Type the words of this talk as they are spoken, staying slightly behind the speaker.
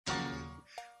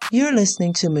You're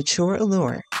listening to Mature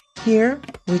Allure. Here,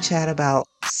 we chat about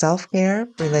self-care,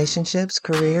 relationships,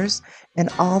 careers, and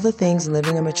all the things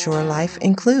living a mature life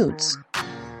includes.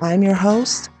 I'm your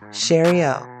host, Sherry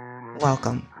O.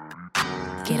 Welcome.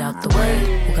 Get out the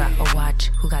way. Who got a watch?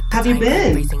 Who got the Have you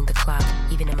been? Raising the clock,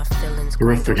 even in my feelings.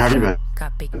 Terrific. How have you been?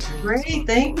 Got big dreams. Great,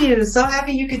 thank you. So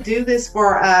happy you could do this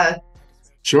for us.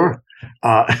 Sure.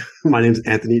 My name's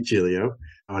Anthony Giglio,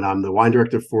 and I'm the wine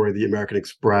director for the American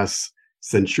Express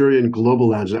Centurion Global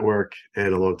Lounge Network,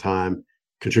 and a long time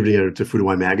contributing editor to Food and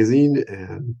Wine magazine,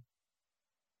 and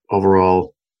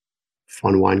overall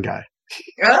fun wine guy.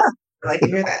 I like to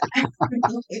hear that.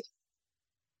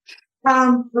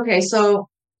 Okay, so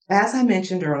as I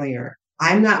mentioned earlier,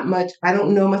 I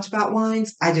don't know much about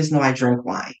wines. I just know I drink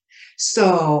wine.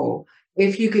 So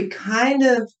if you could kind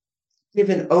of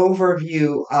give an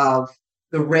overview of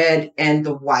the red and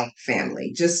the white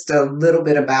family, just a little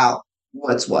bit about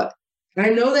what's what. I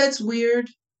know that's weird.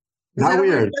 Not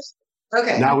weird.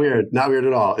 Okay. Not weird. Not weird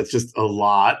at all. It's just a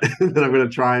lot that I'm going to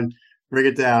try and bring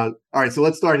it down. All right, so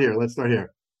let's start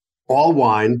here. All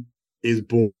wine is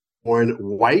born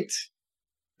white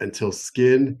until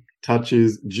skin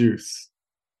touches juice.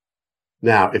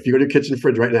 Now, if you go to your kitchen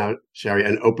fridge right now, Sherry,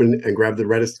 and open and grab the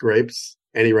reddest grapes,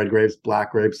 any red grapes,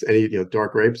 black grapes, any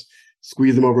dark grapes,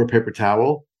 squeeze them over a paper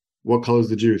towel. What color is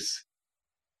the juice?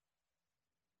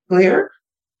 Clear?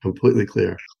 Completely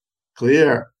clear.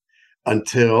 Clear.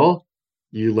 Until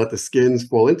you let the skins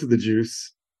fall into the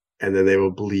juice, and then they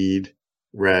will bleed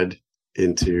red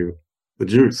into the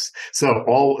juice.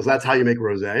 So that's how you make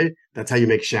rosé. That's how you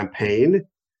make champagne.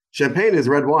 Champagne is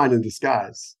red wine in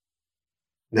disguise.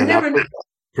 Now,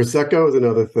 Prosecco is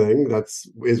another thing.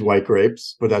 Is white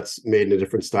grapes, but that's made in a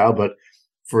different style. But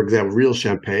for example, real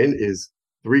champagne is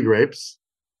 3 grapes,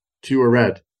 2 are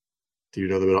red. Do you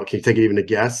know them at all? Can you take even a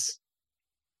guess?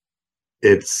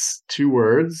 It's 2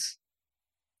 words,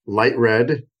 light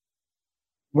red.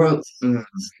 No,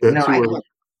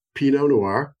 Pinot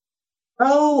Noir.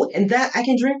 Oh, and that I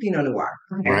can drink Pinot Noir.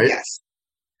 Okay, right? Yes.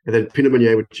 And then Pinot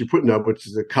Meunier, which you put up, which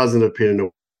is a cousin of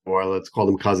Pinot Noir. Let's call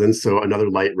them cousins. So another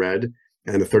light red.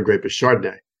 And then the third grape is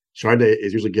Chardonnay. Chardonnay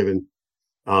is usually given.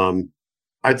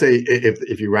 I'd say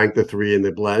if you rank the 3 in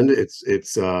the blend, it's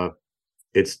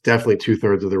definitely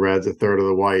 2/3 of the reds, 1/3 of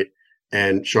the white,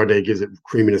 and Chardonnay gives it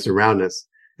creaminess and roundness.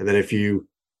 And then if you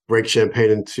break champagne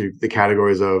into the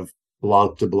categories of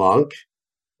Blanc de Blanc,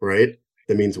 right?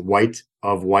 That means white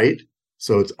of white.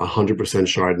 So it's 100%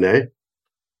 Chardonnay.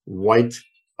 White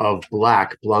of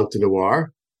black, Blanc de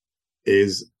Noir,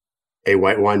 is a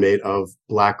white wine made of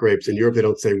black grapes. In Europe, they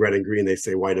don't say red and green, they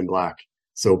say white and black.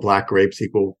 So black grapes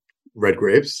equal red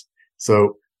grapes.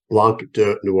 So Blanc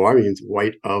de Noir means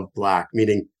white of black,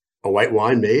 meaning a white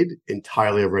wine made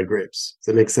entirely of red grapes. Does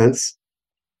that make sense?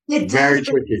 Very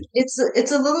tricky. It's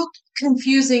a little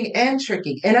confusing and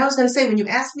tricky. And I was going to say, when you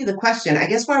asked me the question, I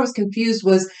guess where I was confused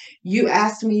was you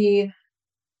asked me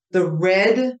the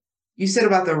red. You said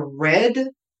about the red,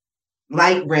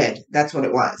 light red. That's what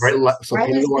it was. Right. So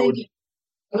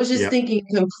I was just thinking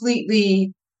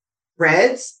completely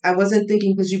reds. I wasn't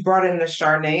thinking because you brought in a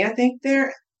Chardonnay, I think,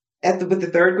 there with the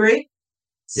third grape.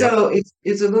 So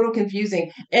it's a little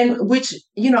confusing. And which,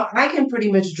 I can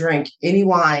pretty much drink any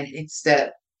wine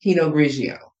except Pinot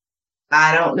Grigio.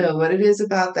 I don't know what it is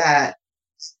about that.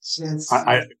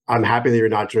 I'm happy that you're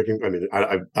not drinking. I mean,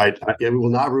 it will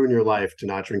not ruin your life to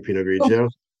not drink Pinot Grigio.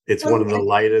 It's one of the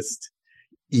lightest,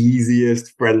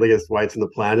 easiest, friendliest whites on the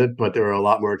planet, but there are a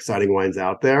lot more exciting wines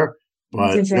out there.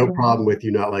 But no problem with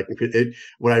you not liking it.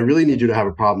 What I really need you to have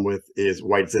a problem with is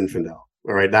white Zinfandel.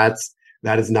 All right, that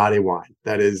is not a wine.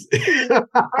 That is. I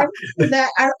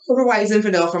remember white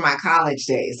Zinfandel from my college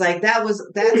days. Like that's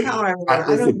how I remember.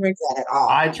 I don't drink that at all.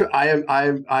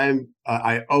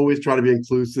 I always try to be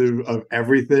inclusive of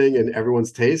everything and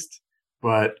everyone's taste,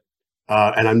 but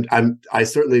I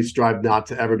certainly strive not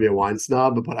to ever be a wine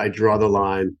snob, but I draw the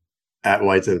line at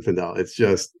white Zinfandel.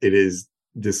 It is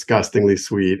disgustingly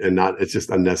sweet and it's just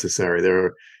unnecessary. There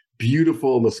are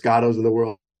beautiful Moscatos in the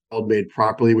world made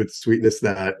properly with sweetness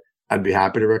that I'd be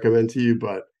happy to recommend to you,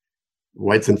 but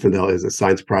white Zinfandel is a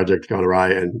science project gone awry,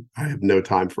 and I have no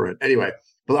time for it. Anyway,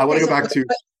 but I want to go back to.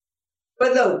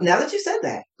 But no, now that you said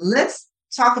that, let's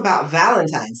talk about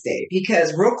Valentine's Day,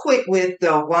 because real quick with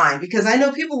the wine, because I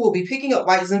know people will be picking up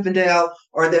white Zinfandel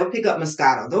or they'll pick up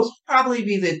Moscato. Those will probably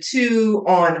be the 2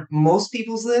 on most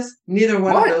people's list. Neither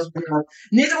one of those.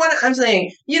 I'm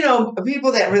saying,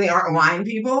 people that really aren't wine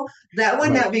people, that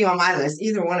would not be on my list,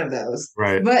 either one of those.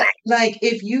 Right. But like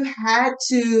if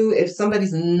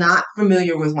somebody's not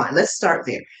familiar with wine, let's start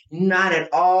there. Not at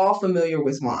all familiar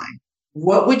with wine.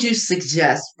 what would you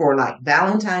suggest for like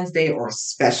Valentine's Day or a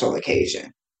special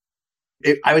occasion?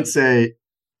 I would say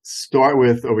start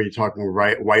with, are we talking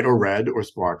white or red or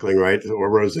sparkling, right? Or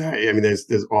rosé? I mean,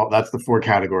 there's all, that's the four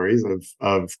categories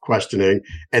of questioning.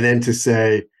 And then to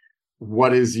say,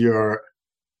 what is your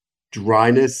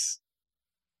dryness,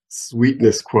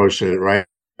 sweetness quotient, right?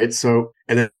 So,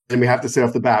 and then we have to say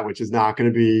off the bat, which is not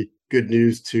going to be good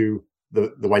news to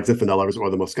the white Zinfandel lovers or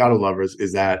the Moscato lovers,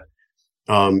 is that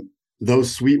um,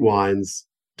 those sweet wines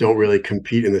don't really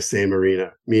compete in the same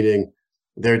arena, meaning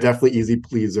they're definitely easy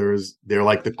pleasers. They're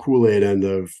like the Kool-Aid end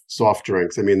of soft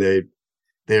drinks. I mean,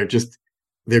 they're just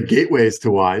they're gateways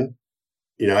to wine.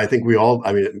 You know, I think we all,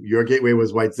 I mean, your gateway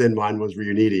was White Zin, mine was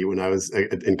Riuniti when I was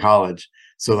in college.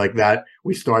 So like that,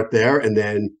 we start there, and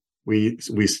then we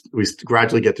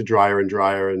gradually get to drier and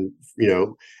drier, and you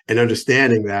know, and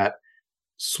understanding that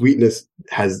sweetness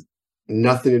has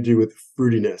nothing to do with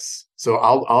fruitiness. So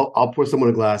I'll pour someone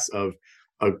a glass of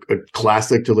a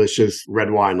classic, delicious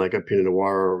red wine like a Pinot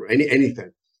Noir or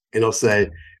anything, and they'll say,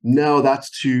 "No,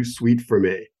 that's too sweet for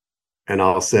me," and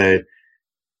I'll say,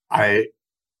 "I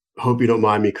hope you don't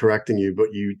mind me correcting you,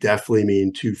 but you definitely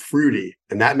mean too fruity,"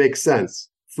 and that makes sense.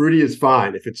 Fruity is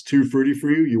fine. If it's too fruity for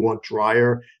you, you want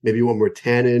drier, maybe you want more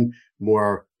tannin,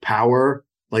 more power.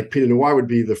 Like Pinot Noir would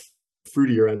be the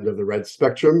fruitier end of the red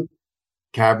spectrum.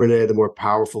 Cabernet, the more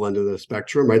powerful end of the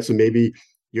spectrum, right? So maybe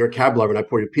you're a cab lover and I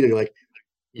pour you Pinot, you're like,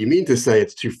 you mean to say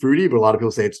it's too fruity, but a lot of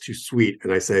people say it's too sweet.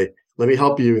 And I say, let me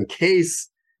help you in case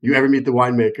you ever meet the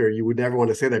winemaker. You would never want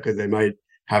to say that because they might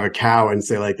have a cow and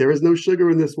say, like, there is no sugar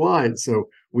in this wine. So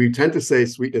we tend to say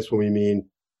sweetness when we mean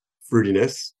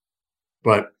fruitiness.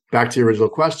 But back to your original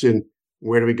question,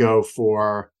 where do we go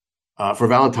for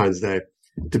Valentine's Day?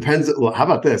 Depends. Well, how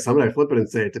about this? I'm going to flip it and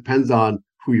say it depends on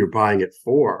who you're buying it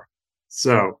for.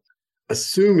 So,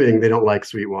 assuming they don't like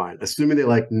sweet wine, assuming they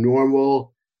like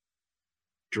normal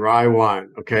dry wine,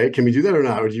 okay, can we do that or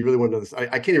not? Or do you really want to know this? I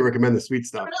can't even recommend the sweet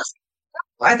stuff.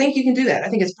 I think you can do that. I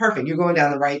think it's perfect. You're going down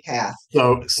the right path.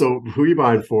 So who are you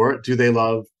buying for? Do they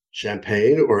love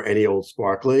champagne or any old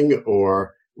sparkling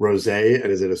or rosé?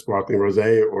 And is it a sparkling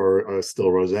rosé or a still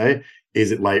rosé?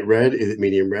 Is it light red? Is it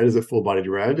medium red? Is it full bodied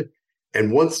red?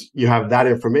 And once you have that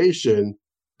information,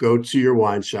 go to your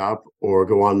wine shop or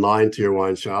go online to your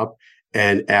wine shop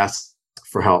and ask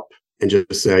for help and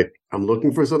just say, I'm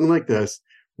looking for something like this.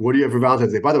 What do you have for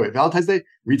Valentine's Day? By the way, Valentine's Day,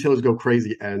 retailers go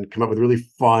crazy and come up with really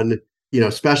fun,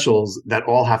 specials that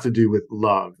all have to do with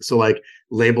love. So like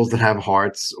labels that have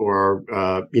hearts or,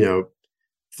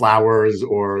 flowers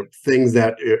or things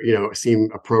that, seem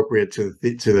appropriate to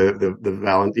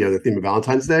the theme of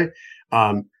Valentine's Day.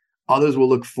 Others will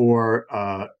look for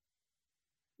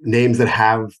names that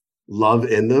have love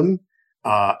in them.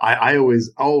 I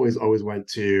always went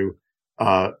to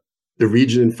the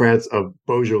region in France of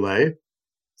Beaujolais.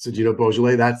 So do you know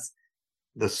Beaujolais? That's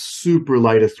the super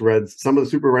lightest reds, some of the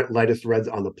super lightest reds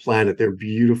on the planet. They're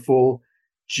beautiful,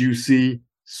 juicy,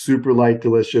 super light,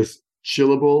 delicious,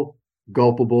 chillable,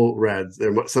 gulpable reds.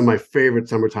 They're some of my favorite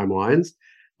summertime wines.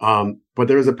 But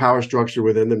there is a power structure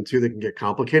within them too that can get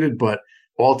complicated. But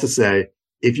all to say,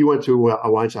 if you went to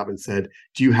a wine shop and said,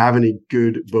 do you have any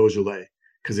good Beaujolais?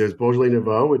 Because there's Beaujolais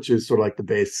Nouveau, which is sort of like the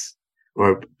base,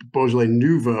 or Beaujolais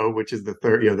Nouveau, which is the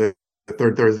third, the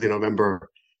third Thursday in November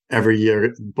every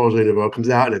year. Beaujolais Nouveau comes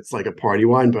out and it's like a party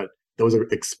wine, but those are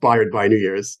expired by New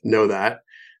Year's. Know that.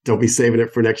 Don't be saving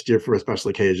it for next year for a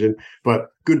special occasion. But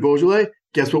good Beaujolais,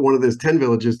 guess what? There's 10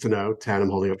 villages to know. 10, I'm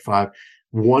holding up 5.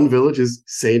 One village is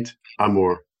Saint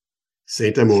Amour.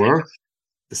 Saint Amour,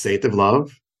 the saint of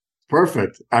love.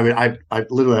 Perfect. I mean, I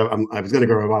literally, I was going to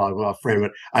go bottle, I'll frame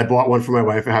it. I bought one for my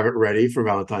wife. I have it ready for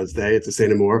Valentine's Day. It's a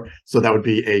Saint Amour. So that would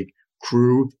be a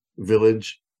Cru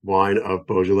Village wine of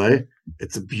Beaujolais.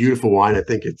 It's a beautiful wine. I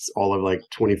think it's all of like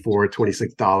 $24,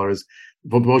 $26.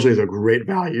 Beaujolais are great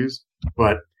values,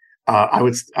 but I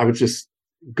would just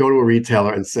go to a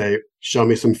retailer and say, show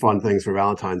me some fun things for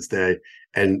Valentine's Day,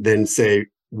 and then say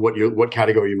what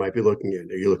category you might be looking in.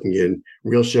 Are you looking in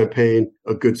real champagne,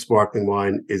 a good sparkling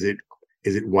wine? Is it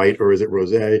white or is it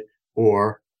rosé?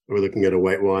 Or are we looking at a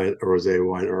white wine, a rosé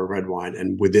wine, or a red wine?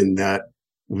 And within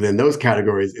those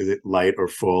categories, is it light or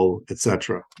full,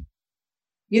 etc.?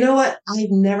 You know what?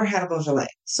 I've never had a Beaujolais.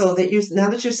 So now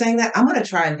that you're saying that, I'm going to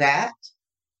try that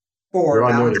for You're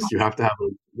on Valentine's. notice. You have to have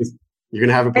it. You're going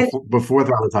to have it before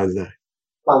Valentine's Day.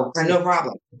 Oh, no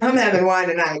problem. I'm having wine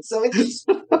tonight. So it's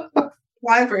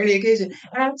wine for any occasion.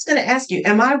 And I was going to ask you,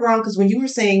 am I wrong? Because when you were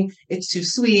saying it's too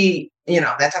sweet,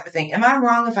 that type of thing, am I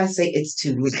wrong if I say it's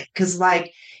too light? Because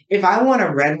like if I want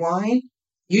a red wine,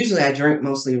 usually I drink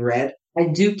mostly red. I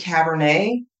do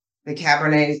Cabernet. The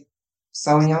Cabernet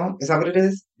Sauvignon. Is that what it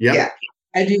is? Yep. Yeah.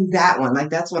 I do that one. Like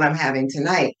that's what I'm having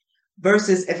tonight.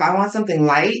 Versus if I want something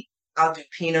light, I'll do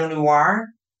Pinot Noir.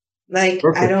 Like I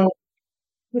Perfect. don't.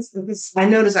 I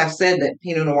noticed I've said that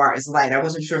Pinot Noir is light. I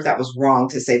wasn't sure if that was wrong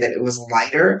to say that it was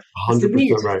lighter. Because to me,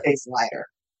 it 100% just right. tastes lighter.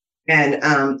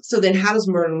 And so then how does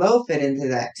Merlot fit into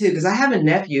that too? Because I have a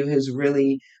nephew who's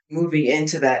really moving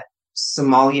into that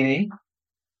sommelier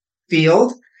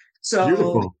field. So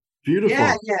Beautiful. yeah,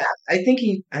 Beautiful. yeah. I think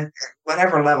he,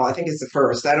 whatever level, I think it's the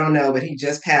first. I don't know, but he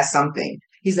just passed something.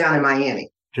 He's down in Miami.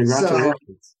 So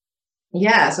Congratulations.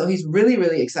 yeah, so he's really,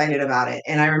 really excited about it.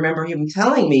 And I remember him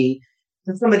telling me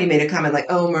that somebody made a comment like,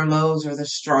 "Oh, Merlots are the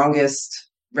strongest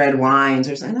red wines,"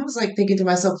 or something. And I was like thinking to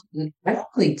myself, I don't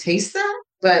really taste that,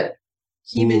 but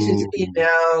he mentioned to me, Mm.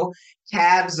 no,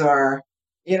 cabs are,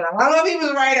 I don't know if he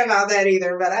was right about that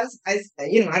either, but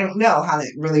I don't know how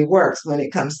it really works when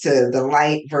it comes to the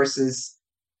light versus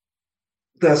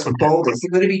the Okay. boldest. Is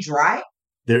it going to be dry?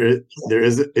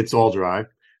 It's all dry.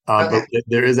 But Okay.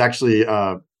 there is actually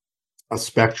a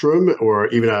spectrum or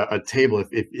even a table.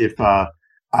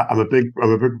 I'm a big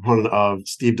proponent of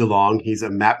Steve DeLong. He's a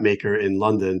map maker in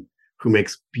London who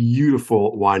makes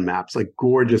beautiful wine maps, like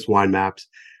gorgeous wine maps.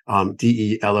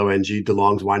 DELONG,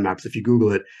 DeLong's wine maps. If you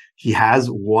Google it, he has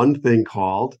one thing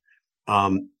called,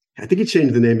 I think he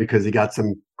changed the name because he got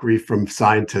some grief from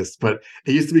scientists, but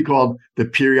it used to be called the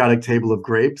periodic table of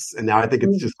grapes. And now I think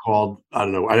it's Mm. just called, I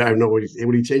don't know. I don't know what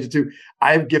he changed it to.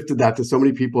 I've gifted that to so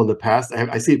many people in the past.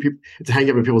 I see people, it's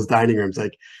hanging up in people's dining rooms.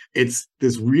 Like it's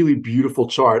this really beautiful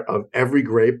chart of every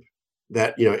grape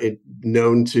that,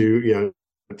 known to,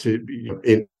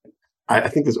 I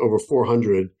think there's over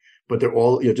 400, but they're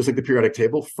all, just like the periodic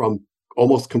table, from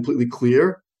almost completely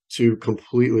clear to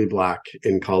completely black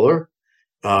in color.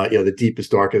 The deepest,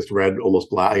 darkest red, almost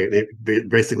black,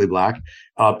 basically black,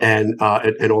 and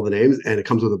all the names. And it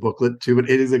comes with a booklet too. But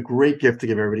it is a great gift to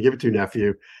give everybody. Give it to your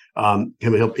nephew.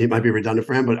 He might be redundant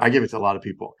for him, but I give it to a lot of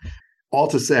people. All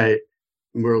to say,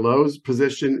 Merlot's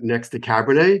position next to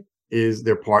Cabernet is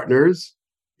their partners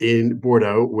in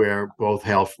Bordeaux, where both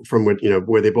hail from,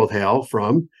 where they both hail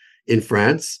from in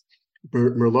France.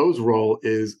 Merlot's role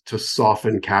is to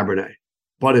soften Cabernet,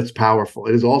 but it's powerful.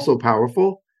 It is also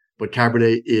powerful, but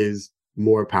Cabernet is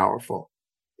more powerful.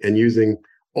 And using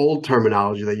old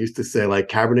terminology, they used to say like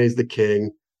Cabernet is the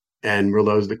king and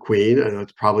Merlot's the queen. I know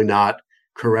it's probably not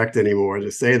correct anymore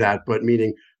to say that, but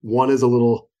meaning one is a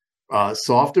little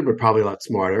softer, but probably a lot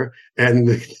smarter. And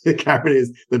the Cabernet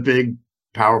is the big,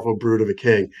 powerful brute of a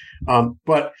king.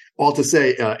 But all to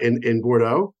say, in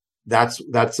Bordeaux, that's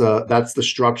the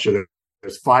structure.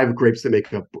 There's 5 grapes that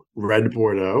make up red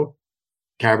Bordeaux,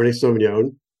 Cabernet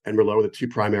Sauvignon, and Merlot are the 2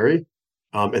 primary.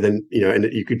 And then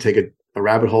and you could take a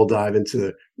rabbit hole dive into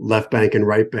the left bank and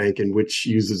right bank, and which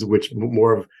uses which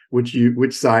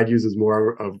side uses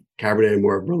more of Cabernet and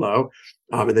more of Merlot.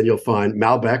 And then you'll find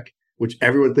Malbec, which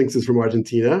everyone thinks is from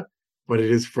Argentina, but it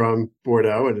is from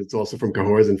Bordeaux, and it's also from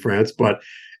Cahors in France. But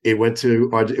it went to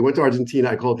Argentina.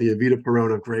 I call it the Evita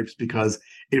Peron of grapes because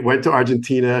it went to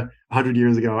Argentina 100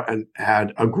 years ago and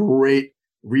had a great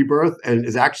rebirth and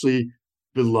is actually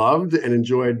beloved and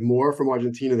enjoyed more from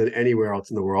Argentina than anywhere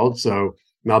else in the world. So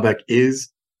Malbec is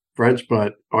French,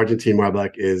 but Argentine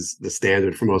Malbec is the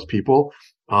standard for most people.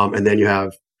 And then you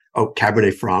have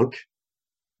Cabernet Franc,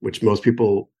 which most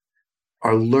people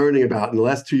are learning about in the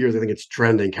last 2 years. I think it's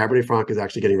trending. Cabernet Franc is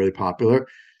actually getting really popular.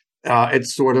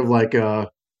 It's sort of like a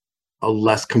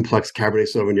less complex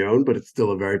Cabernet Sauvignon, but it's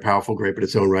still a very powerful grape in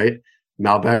its own right.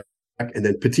 Malbec, and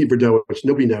then Petit Verdot, which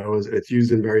nobody knows, and it's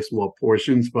used in very small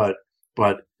portions, but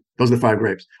those are the 5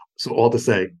 grapes. So all to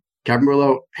say, Cabernet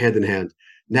Merlot hand in hand.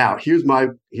 Now,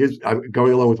 I'm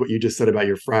going along with what you just said about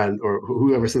your friend or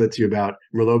whoever said that to you about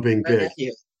Merlot being My big.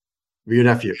 nephew. Your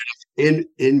nephew.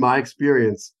 In my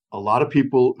experience, a lot of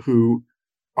people who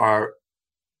are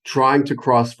trying to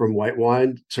cross from white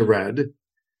wine to red,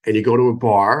 and you go to a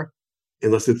bar,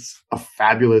 unless it's a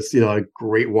fabulous, a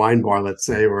great wine bar, let's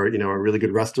say, or a really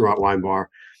good restaurant wine bar,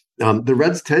 the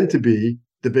reds tend to be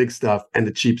the big stuff and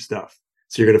the cheap stuff.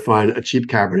 So you're going to find a cheap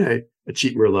Cabernet, a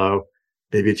cheap Merlot,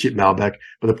 maybe a cheap Malbec.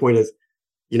 But the point is,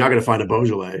 you're not going to find a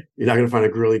Beaujolais. You're not going to find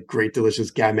a really great,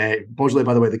 delicious Gamay. Beaujolais,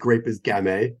 by the way, the grape is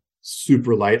Gamay,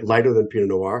 super light, lighter than Pinot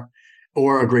Noir,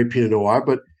 or a great Pinot Noir.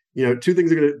 But there's 2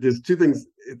 things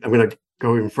I'm going to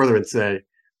go even further and say.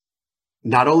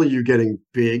 Not only are you getting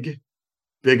big,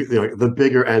 the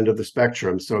bigger end of the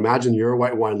spectrum. So imagine you're a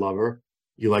white wine lover.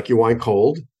 You like your wine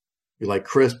cold. You like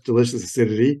crisp, delicious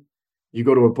acidity. You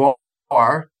go to a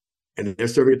bar and they're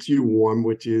serving it to you warm,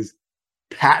 which is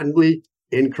patently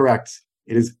incorrect.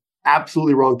 It is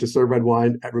absolutely wrong to serve red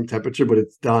wine at room temperature, but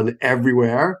it's done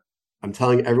everywhere. I'm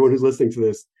telling everyone who's listening to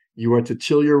this, you are to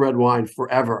chill your red wine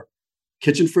forever.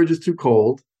 Kitchen fridge is too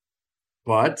cold,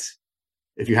 but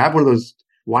if you have one of those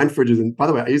wine fridges, and by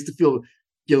the way, I used to feel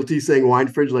guilty saying wine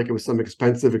fridge like it was some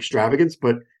expensive extravagance,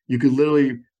 but you could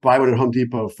literally buy one at Home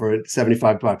Depot for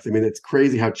 $75. I mean, it's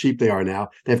crazy how cheap they are now.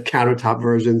 They have countertop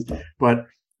versions, but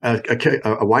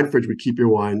a wine fridge would keep your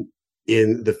wine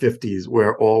in the 50s,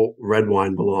 where all red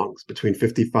wine belongs, between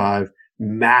 55,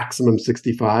 maximum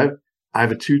 65. I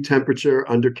have a 2-temperature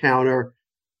under counter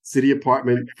city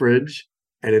apartment fridge,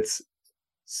 and it's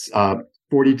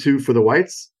 42 for the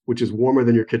whites, which is warmer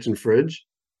than your kitchen fridge,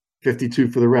 52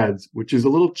 for the reds, which is a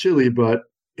little chilly, but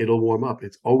it'll warm up.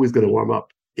 It's always going to warm up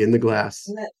in the glass.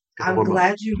 I'm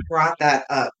glad you brought that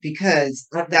up because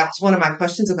that's one of my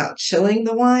questions about chilling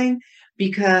the wine.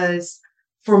 Because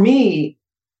for me,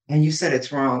 and you said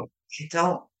it's wrong, I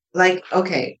don't like,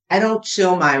 okay, I don't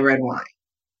chill my red wine.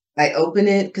 I open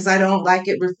it because I don't like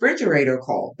it refrigerator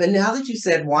cold. But now that you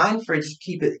said wine fridge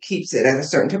keeps it at a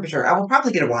certain temperature, I will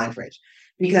probably get a wine fridge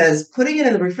because putting it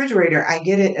in the refrigerator, I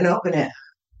get it and open it.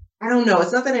 I don't know.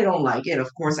 It's not that I don't like it.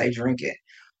 Of course, I drink it,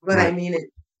 but I Right. mean it. I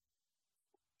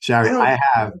Sherry, don't.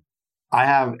 I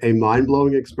have a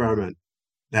mind-blowing experiment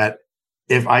that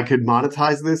if I could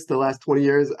monetize this the last 20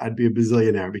 years, I'd be a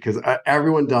bazillionaire because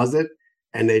everyone does it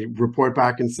and they report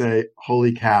back and say,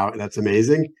 holy cow, that's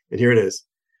amazing. And here it is.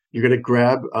 You're going to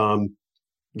you're going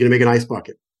to make an ice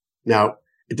bucket. Now,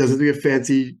 it doesn't have to be a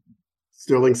fancy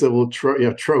sterling silver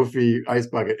trophy ice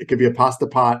bucket. It could be a pasta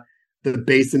pot. The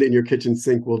basin in your kitchen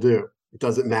sink will do. It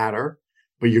doesn't matter,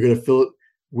 but you're going to fill it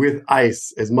with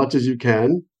ice as much as you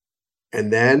can,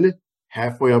 and then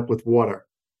halfway up with water,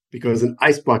 because an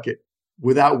ice bucket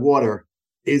without water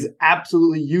is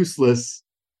absolutely useless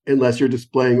unless you're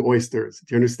displaying oysters.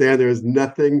 Do you understand? There is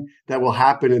nothing that will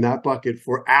happen in that bucket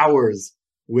for hours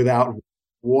without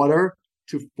water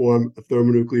to form a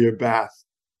thermonuclear bath.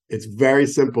 It's very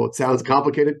simple. It sounds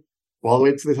complicated. All the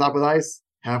way to the top with ice,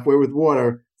 halfway with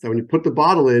water. So when you put the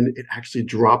bottle in, it actually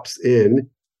drops in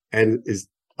and is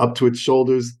up to its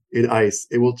shoulders in ice.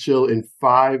 It will chill in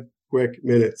 5 quick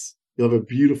minutes. You'll have a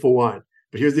beautiful wine.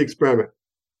 But here's the experiment.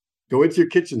 Go into your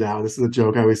kitchen now. This is a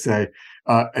joke I always say,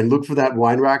 and look for that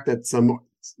wine rack that some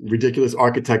ridiculous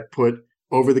architect put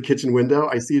over the kitchen window.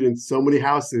 I see it in so many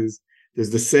houses.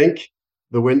 There's the sink,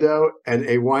 the window, and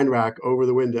a wine rack over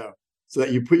the window, so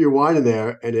that you put your wine in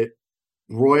there and it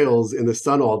broils in the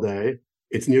sun all day.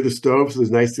 It's near the stove, so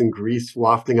there's nice and grease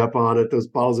wafting up on it. Those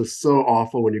bottles are so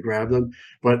awful when you grab them,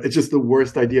 but it's just the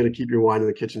worst idea to keep your wine in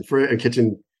the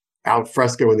kitchen out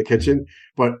fresco in the kitchen.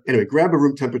 But anyway, grab a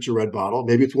room temperature red bottle.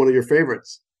 Maybe it's one of your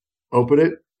favorites. Open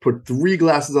it, put 3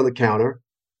 glasses on the counter,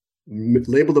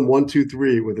 label them 1, 2,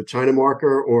 3 with a China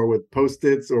marker or with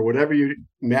Post-its or whatever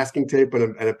masking tape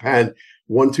and a pen.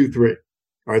 1, 2, 3. All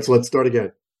right, so let's start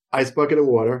again. Ice bucket of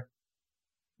water,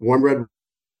 warm red,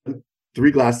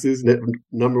 3 glasses,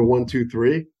 number 1, 2,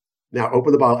 3. Now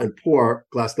open the bottle and pour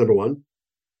glass number 1.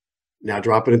 Now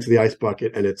drop it into the ice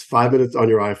bucket, and it's 5 minutes on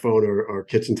your iPhone or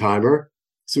kitchen timer.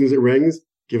 As soon as it rings,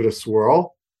 give it a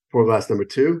swirl. Pour glass number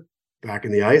 2, back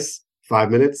in the ice. 5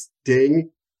 minutes,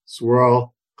 ding,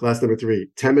 swirl, glass number 3.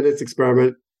 10 minutes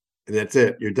experiment, and that's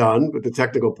it. You're done with the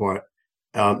technical part.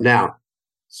 Now,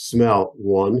 smell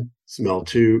 1, smell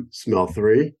 2, smell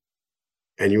 3,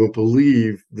 and you won't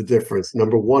believe the difference.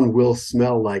 Number 1 will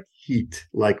smell like heat,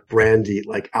 like brandy,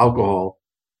 like alcohol.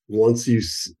 Once you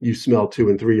smell 2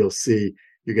 and 3, you'll see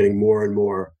you're getting more and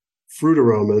more fruit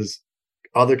aromas,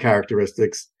 other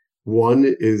characteristics.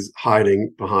 1 is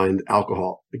hiding behind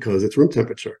alcohol because it's room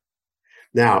temperature.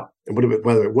 Now, and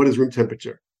by the way, what is room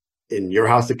temperature? In your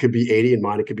house, it could be 80, in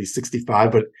mine, it could be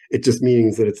 65, but it just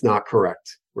means that it's not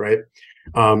correct, right?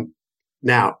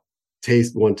 Now,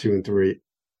 taste 1, 2, and 3,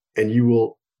 and you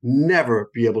will never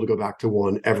be able to go back to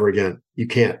 1 ever again. You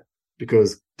can't,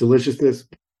 because deliciousness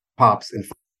pops in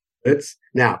minutes.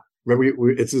 Now,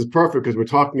 remember, this is perfect because we're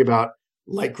talking about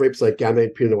light grapes like Gamay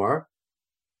and Pinot Noir,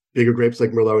 bigger grapes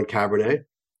like Merlot and Cabernet.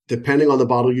 Depending on the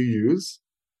bottle you use,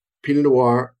 Pinot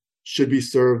Noir should be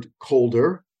served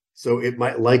colder. So it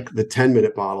might like the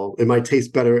 10-minute bottle. It might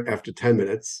taste better after 10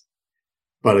 minutes,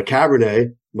 but a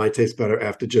Cabernet might taste better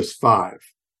after just 5.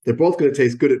 They're both going to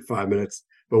taste good at 5 minutes,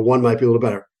 but one might be a little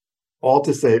better. All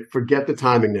to say, forget the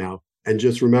timing now, and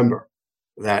just remember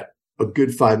that a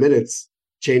good 5 minutes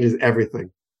changes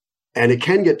everything. And it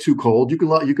can get too cold. You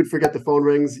could forget the phone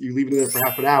rings. You leave it in there for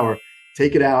half an hour,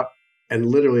 take it out, and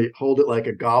literally hold it like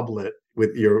a goblet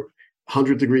with your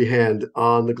 100-degree hand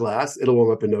on the glass. It'll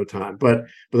warm up in no time. But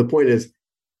the point is,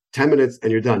 10 minutes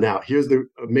and you're done. Now, here's the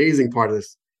amazing part of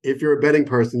this. If you're a betting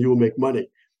person, you will make money.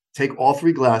 Take all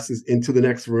 3 glasses into the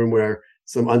next room where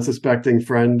some unsuspecting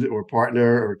friend or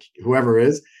partner or whoever it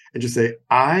is, and just say,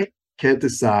 I can't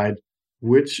decide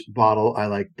which bottle I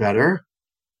like better.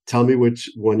 Tell me which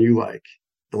one you like,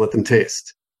 and let them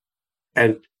taste.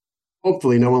 And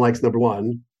hopefully no one likes number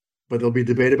one, but there'll be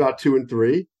debate about two and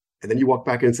three. And then you walk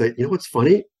back in and say, you know what's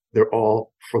funny? They're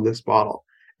all from this bottle.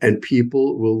 And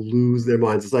people will lose their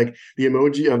minds. It's like the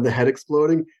emoji of the head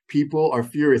exploding. People are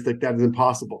furious. Like, that is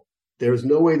impossible. There's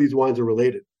no way these wines are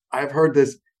related. I've heard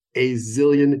this a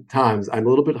zillion times. I'm a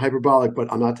little bit hyperbolic,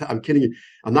 but I'm kidding you.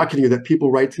 I'm not kidding you that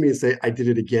people write to me and say, I did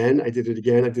it again. I did it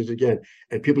again. I did it again.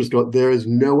 And people just go, there is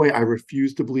no way. I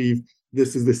refuse to believe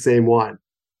this is the same wine.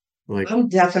 Like, I'm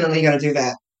definitely going to do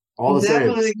that. all the same.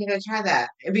 Definitely going to try that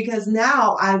because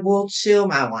now I will chill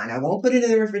my wine. I won't put it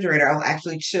in the refrigerator. I'll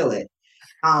actually chill it.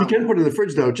 You can put it in the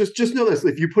fridge though. Just know this.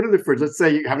 If you put it in the fridge, let's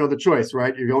say you have no other choice,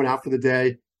 right? You're going out for the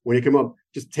day. When you come up,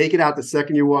 just take it out the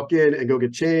second you walk in and go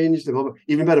get changed. And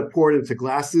even better, pour it into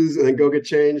glasses and then go get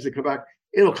changed and come back.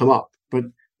 It'll come up. But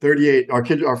 38, our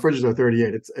fridges are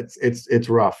 38. It's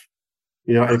rough.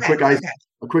 You know, a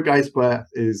quick ice bath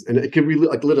is, and it could be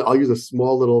like literally, I'll use a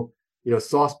small little,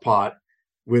 sauce pot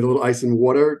with a little ice and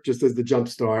water just as the jump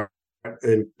start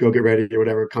and go get ready or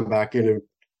whatever. Come back in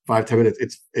 5-10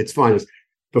 minutes. It's fine. Just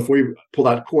before you pull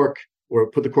that cork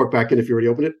or put the cork back in, if you already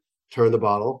opened it, turn the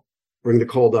bottle, bring the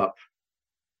cold up.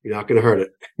 You're not going to hurt it.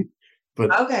 But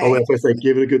that's why I say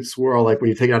give it a good swirl, like when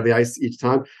you take it out of the ice each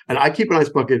time. And I keep an ice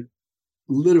bucket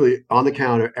literally on the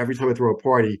counter every time I throw a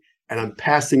party, and I'm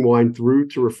passing wine through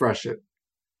to refresh it.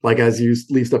 Like as you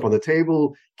leave stuff on the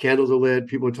table, candles are lit,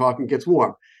 people are talking, it gets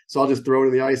warm. So I'll just throw it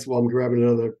in the ice while I'm grabbing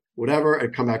another whatever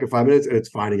and come back in 5 minutes and it's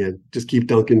fine again. Just keep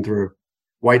dunking through.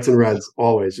 Whites and reds,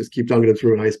 always. Just keep dunking it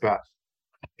through an ice bath.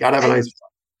 Gotta have an ice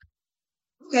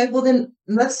bath. Okay, well then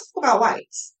let's talk about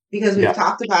whites because we've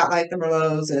talked about like the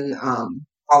Merlots and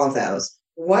all of those.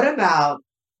 What about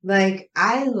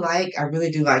I really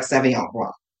do like Sauvignon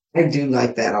Blanc. I do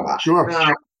like that a lot. Sure.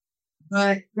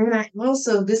 But then I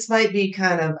also, this might be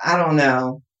kind of, I don't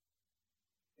know.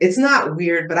 It's not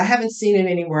weird, but I haven't seen it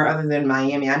anywhere other than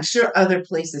Miami. I'm sure other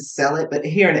places sell it, but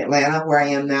here in Atlanta, where I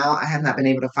am now, I have not been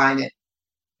able to find it.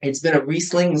 It's been a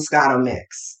Riesling Moscato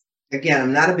mix. Again,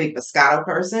 I'm not a big Moscato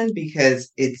person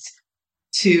because it's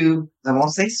too, I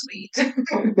won't say sweet,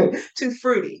 too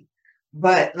fruity.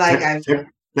 But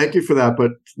Thank you for that.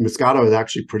 But Moscato is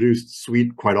actually produced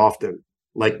sweet quite often,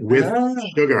 like with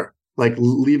sugar, like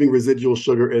leaving residual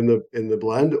sugar in the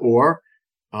blend, or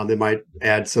they might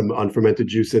add some unfermented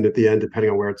juice in at the end,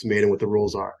 depending on where it's made and what the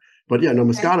rules are. But yeah, no,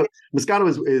 Moscato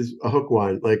is a hook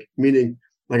wine, meaning,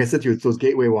 like I said to you, it's those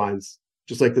gateway wines,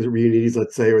 just like the Riunitis,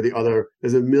 let's say, or the other.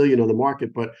 There's a million on the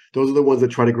market, but those are the ones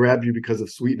that try to grab you because of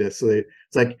sweetness. So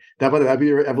it's like that'd be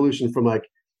your evolution from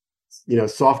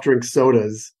soft drink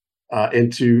sodas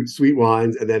into sweet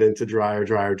wines and then into drier.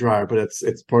 But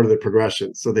it's part of the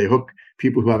progression. So they hook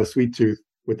people who have a sweet tooth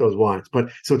with those wines. But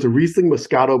so it's a Riesling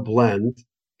Moscato blend.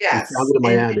 Yes. Found in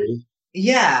Miami.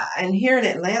 And here in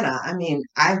Atlanta, I mean,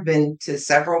 I've been to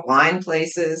several wine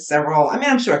places,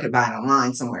 I'm sure I could buy it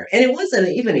online somewhere. And it wasn't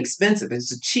even expensive.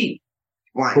 It's a cheap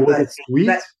wine. But was it sweet?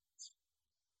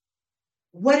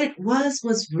 What it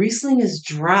was Riesling is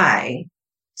dry.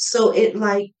 So it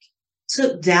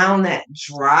took down that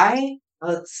dry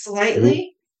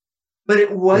slightly, but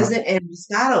it wasn't, and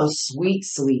Moscato sweet.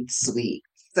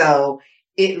 So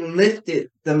it lifted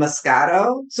the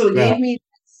Moscato. So it gave me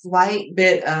slight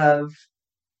bit of.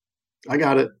 I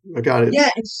got it. Yeah,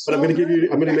 but I'm going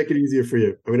to make it easier for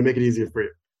you.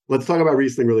 Let's talk about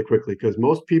Riesling really quickly, because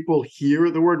most people hear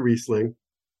the word Riesling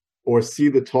or see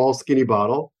the tall, skinny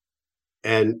bottle.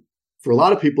 And for a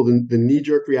lot of people, the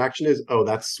knee-jerk reaction is, oh,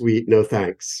 that's sweet. No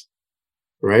thanks.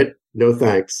 Right? No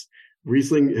thanks.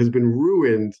 Riesling has been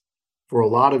ruined for a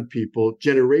lot of people,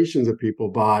 generations of people,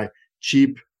 by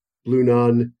cheap Blue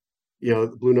Nun,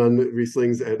 Blue Nun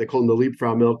Rieslings. They call them the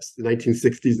Liebfrau milks, the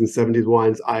 1960s and 70s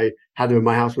wines. I had them in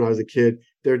my house when I was a kid.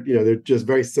 They're just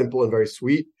very simple and very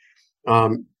sweet.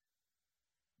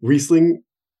 Riesling,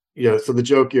 so the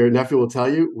joke your nephew will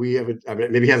tell you,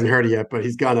 maybe he hasn't heard it yet, but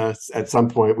he's gonna at some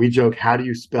point. We joke, how do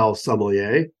you spell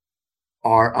sommelier?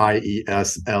 Riesling,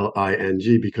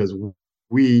 because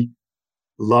we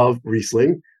love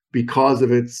Riesling because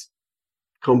of its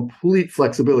complete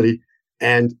flexibility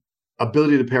and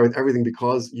ability to pair with everything,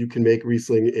 because you can make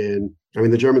Riesling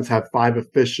the Germans have 5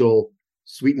 official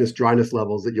sweetness, dryness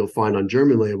levels that you'll find on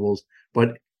German labels.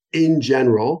 But in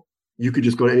general, you could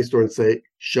just go to any store and say,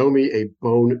 show me a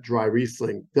bone dry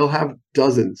Riesling. They'll have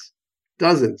dozens.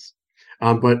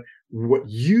 But what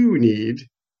you need,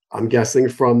 I'm guessing,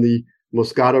 from the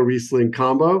Moscato Riesling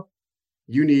combo,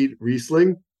 you need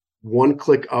Riesling, one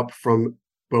click up from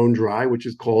bone dry, which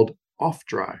is called off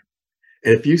dry.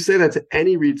 And if you say that to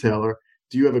any retailer,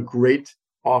 do you have a great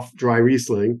off dry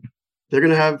Riesling? They're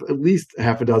going to have at least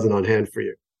half a dozen on hand for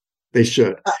you. They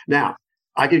should. Now,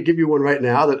 I could give you one right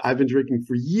now that I've been drinking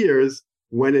for years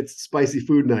when it's spicy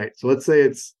food night. So let's say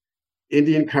it's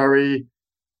Indian curry,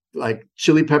 like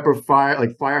chili pepper fire,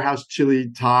 like firehouse chili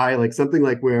Thai, like something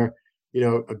like where,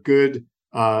 a good,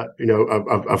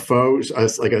 a pho,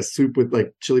 like a soup with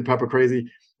like chili pepper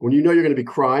crazy. When you know you're going to be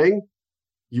crying,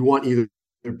 you want either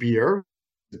beer.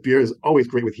 The beer is always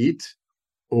great with heat,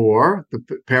 or the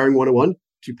pairing 101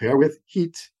 to pair with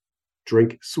heat,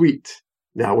 drink sweet.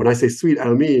 Now, when I say sweet, I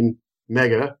don't mean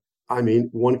mega. I mean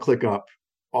one click up,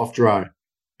 off dry.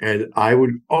 And I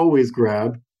would always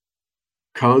grab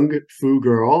Kung Fu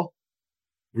Girl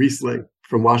Riesling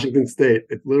from Washington State.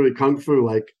 It's literally Kung Fu,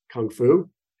 like Kung Fu.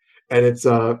 And it's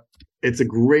a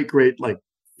great, like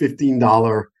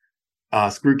 $15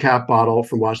 screw cap bottle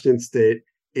from Washington State.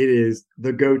 It is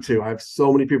the go-to. I have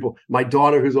so many people. My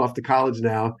daughter, who's off to college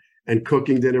now and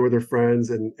cooking dinner with her friends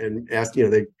and asking,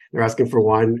 they're asking for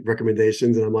wine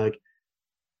recommendations. And I'm like,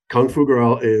 Kung Fu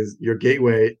Girl is your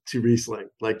gateway to Riesling.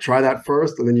 Like, try that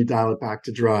first and then you dial it back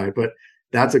to dry. But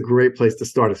that's a great place to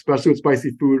start, especially with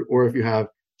spicy food, or if you have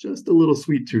just a little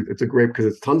sweet tooth. It's a great, because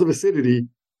it's tons of acidity,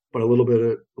 but a little bit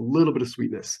of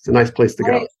sweetness. It's a nice place to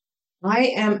go. I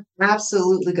am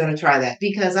absolutely going to try that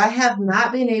because I have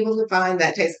not been able to find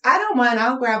that taste. I don't mind.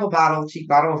 I'll grab a cheap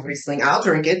bottle of Riesling. I'll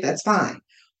drink it. That's fine.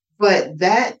 But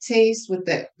that taste with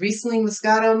that Riesling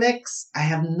Moscato mix, I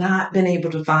have not been able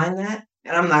to find that.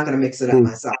 And I'm not going to mix it up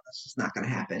myself. That's just not going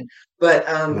to happen. But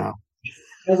No.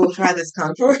 I will try this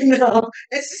Kung Fu. No,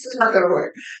 it's just not going to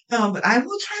work. But I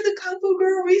will try the Kung Fu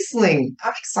Girl Riesling.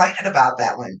 I'm excited about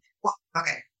that one. Well,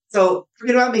 okay. So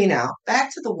forget about me now.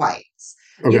 Back to the whites.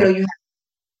 Okay. You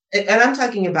have, and I'm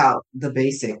talking about the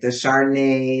basic, the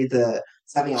Chardonnay, the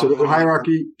Sauvignon. So there's a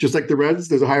hierarchy, just like the reds,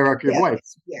 there's a hierarchy of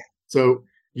whites. Yeah. So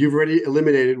you've already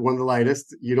eliminated one of the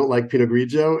lightest. You don't like Pinot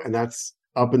Grigio, and that's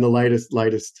up in the lightest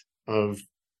of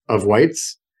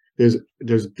whites.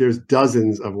 There's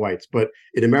dozens of whites, but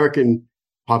in American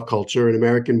pop culture, in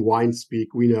American wine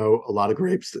speak, we know a lot of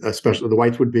grapes, especially the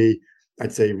whites would be,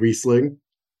 I'd say, Riesling,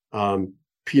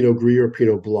 Pinot Gris or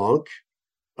Pinot Blanc,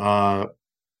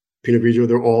 Pinot Grigio.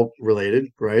 They're all related,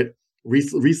 right?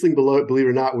 Riesling, believe it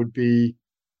or not, would be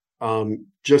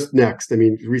just next. I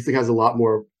mean, Riesling has a lot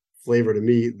more flavor to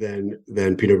me than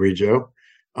Pinot Grigio,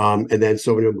 and then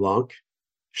Sauvignon Blanc.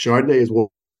 Chardonnay is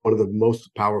one of the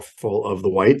most powerful of the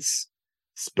whites,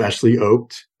 especially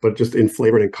oaked, but just in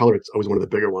flavor and in color, it's always one of the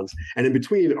bigger ones. And in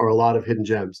between are a lot of hidden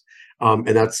gems, and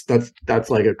that's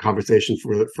like a conversation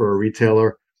for a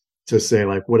retailer to say,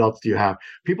 like, what else do you have?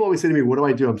 People always say to me, what do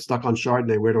I do? I'm stuck on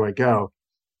Chardonnay. Where do I go?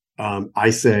 I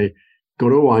say, go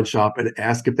to a wine shop and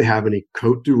ask if they have any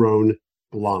Côte du Rhône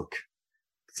Blanc.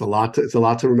 It's a lot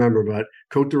to remember, but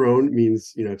Côte du Rhône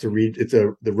means,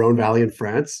 the Rhône Valley in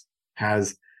France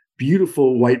has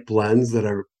beautiful white blends that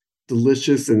are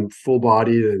delicious and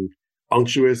full-bodied and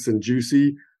unctuous and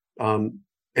juicy. And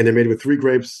they're made with 3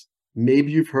 grapes.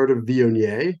 Maybe you've heard of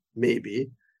Viognier, maybe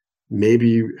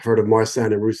you've heard of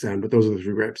Marsanne and Roussanne, but those are the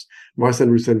 3 grapes: Marsanne,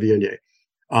 Roussanne, Viognier.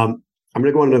 I'm going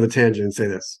to go on another tangent and say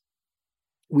this: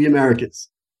 we Americans,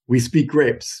 we speak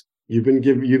grapes. You've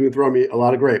been throwing me a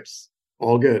lot of grapes.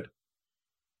 All good.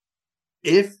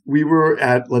 If we were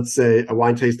at, let's say, a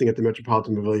wine tasting at the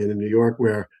Metropolitan Pavilion in New York,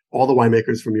 where all the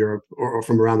winemakers from Europe or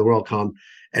from around the world come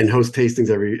and host tastings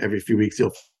every few weeks,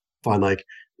 you'll find, like,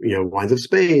 wines of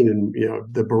Spain and,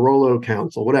 the Barolo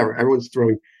Council, whatever. Everyone's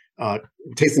throwing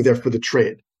tastings there for the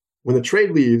trade. When the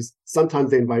trade leaves, sometimes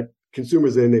they invite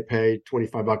consumers in, they pay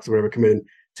 $25 or whatever, come in,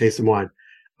 taste some wine.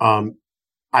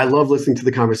 I love listening to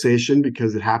the conversation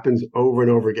because it happens over and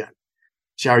over again.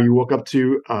 Shari, you walk up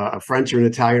to a French or an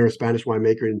Italian or a Spanish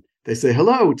winemaker and they say,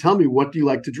 hello, tell me, what do you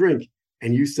like to drink?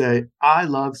 And you say, I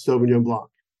love Sauvignon Blanc.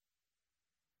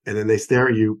 And then they stare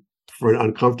at you for an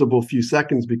uncomfortable few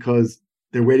seconds because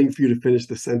they're waiting for you to finish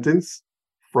the sentence.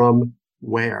 From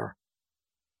where?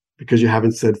 Because you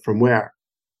haven't said from where.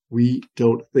 We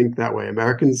don't think that way.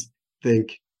 Americans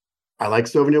think, I like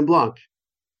Sauvignon Blanc.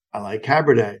 I like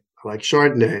Cabernet. I like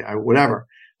Chardonnay, whatever.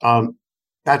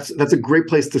 That's a great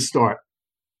place to start.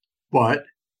 But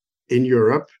in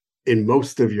Europe, in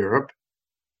most of Europe,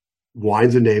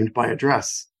 wines are named by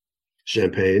address: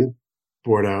 Champagne,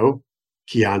 Bordeaux,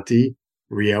 Chianti,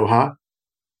 Rioja,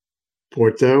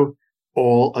 Porto,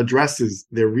 all addresses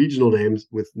their regional names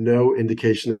with no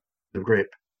indication of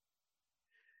grape.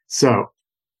 So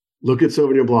look at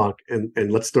Sauvignon Blanc,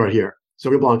 and let's start here.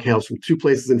 Sauvignon Blanc hails from 2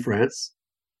 places in France.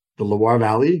 the Loire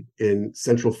Valley in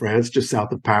central France, just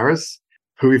south of Paris,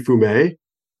 Puy-Fumé,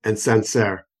 and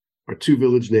Sancerre are two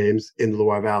village names in the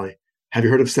Loire Valley. Have you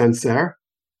heard of Sancerre?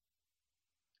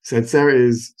 Sancerre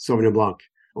is Sauvignon Blanc.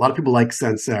 A lot of people like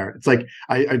Sancerre. It's like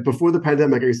I before the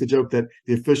pandemic, I used to joke that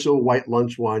the official white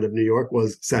lunch wine of New York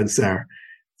was Sancerre.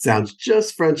 Sounds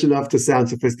just French enough to sound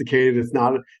sophisticated. It's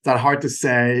not hard to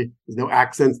say. There's no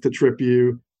accents to trip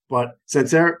you. But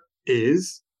Sancerre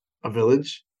is a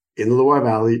village in the Loire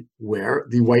Valley where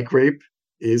the white grape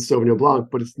is Sauvignon Blanc,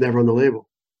 but it's never on the label.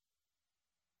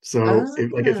 So,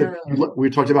 like I said, we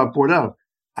talked about Bordeaux.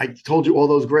 I told you all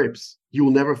those grapes. You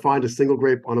will never find a single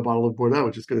grape on a bottle of Bordeaux.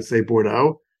 It's just going to say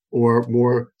Bordeaux, or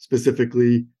more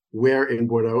specifically, where in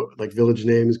Bordeaux, like village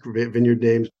names, vineyard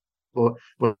names, but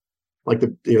like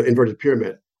the inverted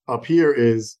pyramid. Up here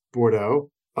is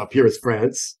Bordeaux. Up here is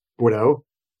France, Bordeaux,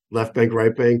 left bank,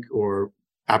 right bank, or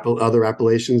other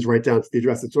appellations right down to the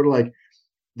address. It's sort of like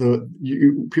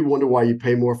people wonder why you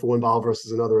pay more for one bottle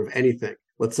versus another of anything.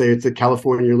 Let's say it's a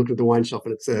California, you're looking at the wine shelf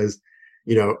and it says,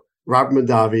 Robert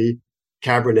Mondavi,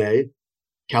 Cabernet,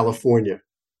 California.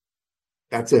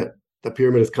 That's it. The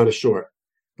pyramid is kind of short.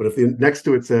 But if next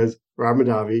to it says Robert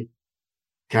Mondavi,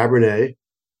 Cabernet,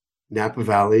 Napa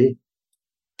Valley,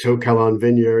 To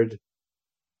Vineyard,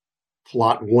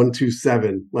 plot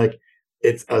 127, like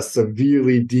it's a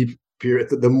severely deep pyramid.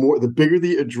 The bigger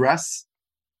the address,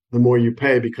 the more you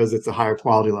pay because it's a higher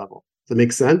quality level. Does that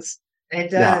make sense?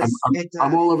 It does. Yeah, It does.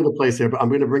 I'm all over the place here, but I'm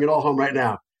going to bring it all home right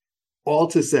now. All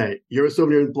to say, you're a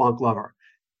Sauvignon Blanc lover.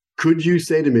 Could you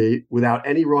say to me, without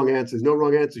any wrong answers, no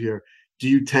wrong answer here, do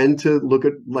you tend to look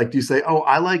at, do you say, oh,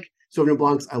 I like Sauvignon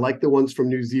Blancs, I like the ones from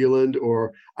New Zealand,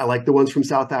 or I like the ones from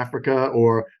South Africa,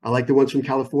 or I like the ones from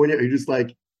California, or you just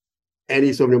like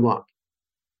any Sauvignon Blanc?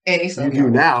 Any Sauvignon You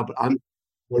do Blanc. now, but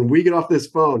when we get off this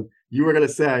phone, you are going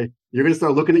to say, you're going to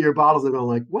start looking at your bottles and I'm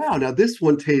like, wow, now this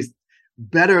one tastes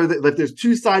better. If there's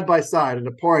two side by side at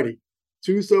a party,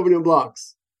 two Sauvignon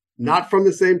Blancs, not from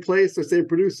the same place or same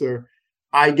producer,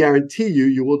 I guarantee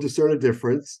you will discern a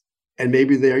difference. And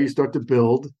maybe there you start to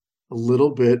build a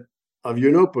little bit of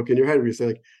your notebook in your head where you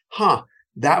say,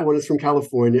 that one is from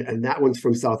California and that one's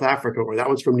from South Africa, or that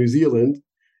one's from New Zealand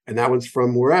and that one's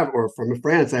from wherever, or from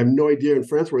France. I have no idea in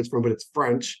France where it's from, but it's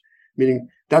French. Meaning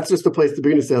that's just a place to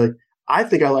begin to say, I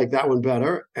think I like that one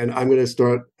better, and I'm going to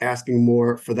start asking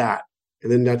more for that.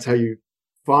 And then that's how you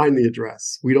find the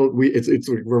address. It's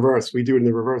reverse. We do it in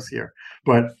the reverse here.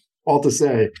 But all to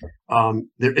say,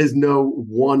 there is no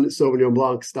one Sauvignon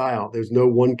Blanc style. There's no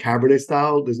one Cabernet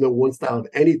style. There's no one style of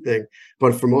anything.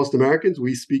 But for most Americans,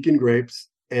 we speak in grapes,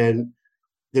 and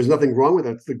there's nothing wrong with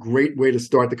that. It's a great way to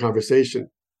start the conversation,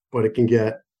 but it can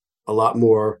get a lot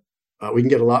more. We can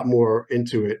get a lot more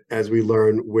into it as we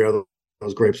learn where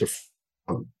those grapes are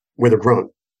from, where they're grown.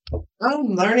 I'm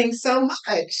learning so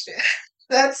much.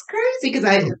 That's crazy because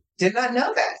I did not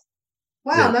know that.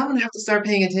 Wow, Yeah. now I'm gonna have to start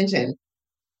paying attention.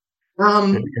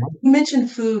 You mentioned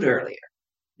food earlier.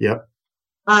 Yep.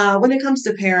 When it comes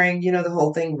to pairing, the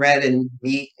whole thing red and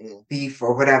meat and beef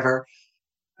or whatever.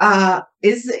 But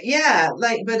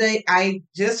I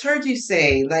just heard you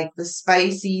say like the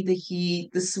spicy, the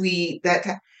heat, the sweet,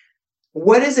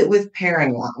 what is it with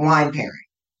wine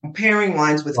pairing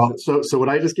wines with food? So what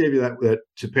I just gave you that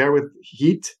to pair with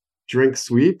heat, drink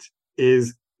sweet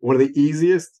is one of the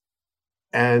easiest,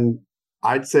 and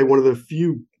I'd say one of the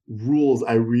few rules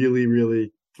I really,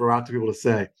 really throw out to people to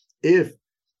say. If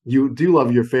you do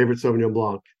love your favorite Sauvignon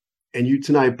Blanc and you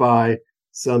tonight buy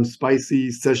some spicy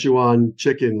Szechuan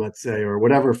chicken, let's say, or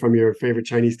whatever from your favorite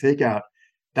Chinese takeout,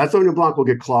 that Sauvignon Blanc will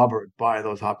get clobbered by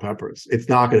those hot peppers. It's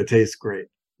not going to taste great.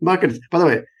 By the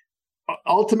way,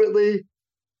 ultimately,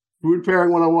 food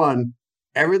pairing 101,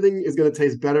 everything is going to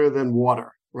taste better than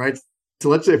water, right? So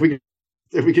let's say if we could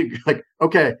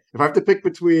okay, if I have to pick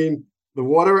between the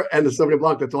water and the Sauvignon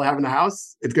Blanc, that's all I have in the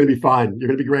house, it's going to be fine. You're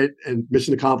going to be great and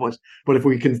mission accomplished. But if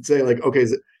we can say okay,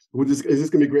 is this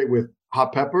going to be great with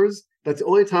hot peppers? That's the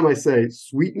only time I say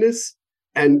sweetness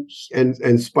and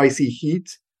spicy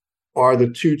heat are the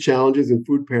two challenges in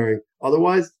food pairing.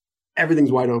 Otherwise,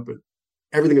 everything's wide open.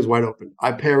 Everything is wide open.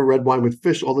 I pair red wine with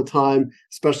fish all the time,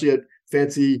 especially at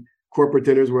fancy corporate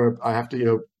dinners where I have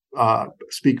to,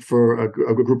 speak for a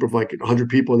group of 100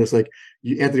 people, and it's like,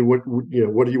 Anthony, what do you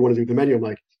want to do with the menu? I'm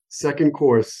like, second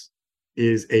course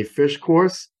is a fish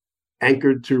course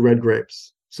anchored to red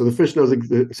grapes. So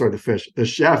the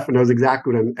chef knows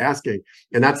exactly what I'm asking,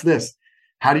 and that's this: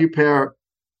 how do you pair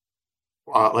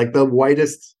the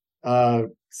whitest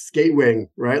skate wing,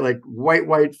 right? Like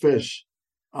white fish.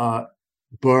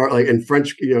 In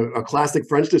French, a classic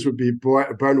French dish would be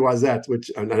beurre noisette,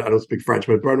 which I don't speak French,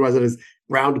 but beurre noisette is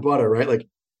browned butter, right? Like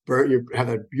you have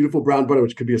that beautiful brown butter,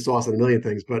 which could be a sauce on a million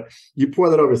things, but you pour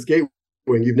that over skate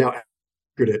wing, you've now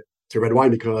anchored it to red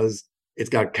wine because it's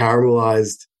got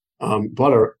caramelized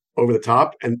butter over the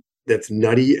top, and that's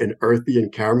nutty and earthy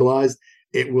and caramelized.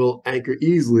 It will anchor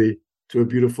easily to a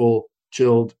beautiful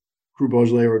chilled Cru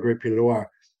Beaujolais or a great Pinot Noir.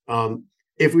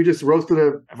 If we just roasted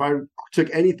if I took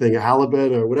anything, a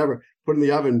halibut or whatever, put in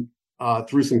the oven,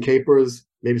 threw some capers,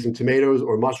 maybe some tomatoes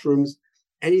or mushrooms,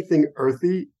 anything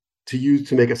earthy to use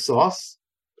to make a sauce,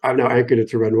 I've now anchored it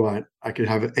to red wine. I could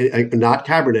have it, not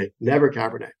Cabernet, never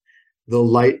Cabernet. The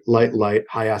light,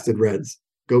 high acid reds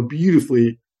go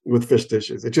beautifully with fish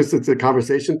dishes. It's a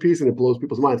conversation piece and it blows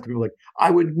people's minds. People are like, I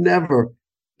would never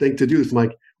think to do this. I'm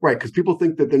like, right, because people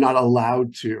think that they're not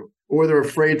allowed to, or they're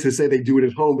afraid to say they do it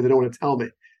at home, but they don't want to tell me.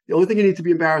 The only thing you need to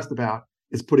be embarrassed about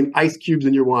is putting ice cubes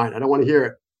in your wine. I don't want to hear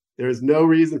it. There is no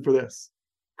reason for this.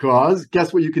 Because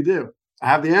guess what you could do? I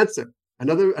have the answer.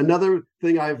 Another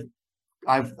thing I've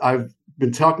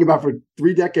been talking about for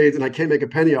 3 decades and I can't make a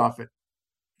penny off it.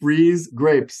 Freeze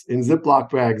grapes in Ziploc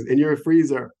bags in your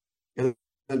freezer and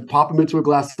pop them into a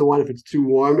glass of wine if it's too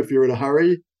warm, if you're in a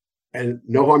hurry, and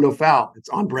no harm, no foul. It's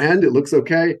on brand. It looks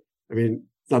okay. I mean,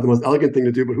 it's not the most elegant thing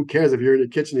to do, but who cares if you're in your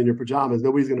kitchen in your pajamas?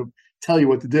 Nobody's going to tell you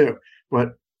what to do.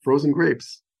 But frozen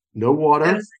grapes, no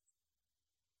water,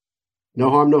 no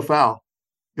harm, no foul.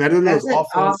 Better than That's those an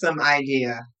awful, awesome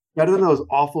idea. better than those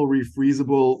awful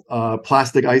refreezable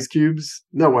plastic ice cubes.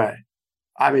 No way.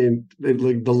 I mean,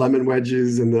 like the lemon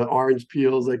wedges and the orange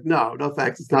peels. Like, no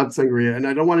thanks. It's not sangria, and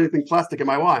I don't want anything plastic in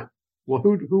my wine. Well,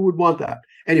 who would want that?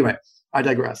 Anyway, I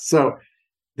digress. So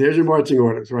there's your marching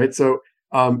orders, right? So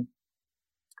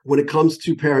when it comes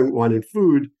to pairing wine and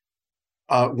food,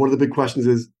 one of the big questions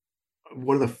is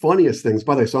one of the funniest things.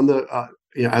 By the way, so I'm the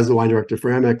as the wine director for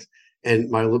Amex, and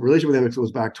my relationship with Amex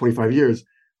goes back 25 years.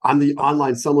 I'm the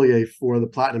online sommelier for the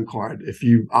Platinum Card. If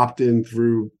you opt in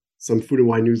through some food and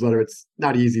wine newsletter, it's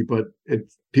not easy, but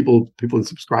it's people been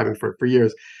subscribing for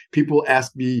years. People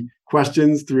ask me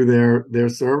questions through their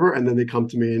server, and then they come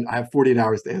to me, and I have 48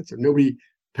 hours to answer. Nobody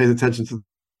pays attention to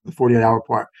the 48-hour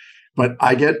part. But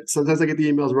sometimes I get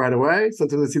the emails right away.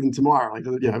 Sometimes I see them tomorrow.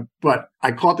 But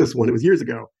I caught this one. It was years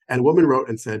ago. And a woman wrote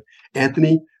and said,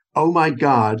 Anthony, oh my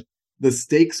God, the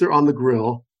steaks are on the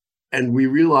grill. And we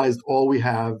realized all we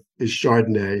have is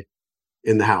Chardonnay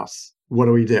in the house. What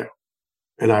do we do?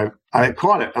 And I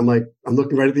caught it. I'm like, I'm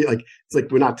looking right at it's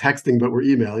like we're not texting, but we're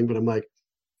emailing. But I'm like,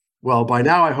 well, by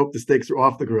now I hope the steaks are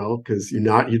off the grill because you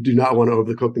do not want to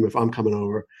overcook them if I'm coming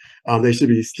over. They should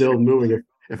be still moving.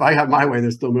 If I have my way,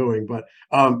 they're still moving.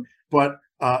 But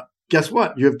guess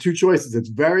what? You have 2 choices. It's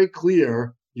very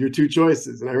clear your 2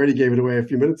 choices. And I already gave it away a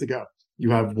few minutes ago. You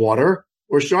have water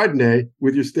or Chardonnay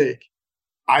with your steak.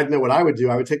 I know what I would do.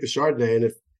 I would take the Chardonnay. And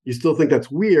if you still think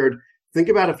that's weird, think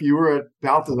about if you were at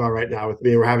Balthazar right now with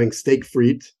me and we're having steak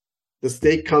frite. The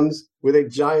steak comes with a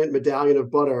giant medallion of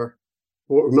butter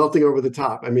melting over the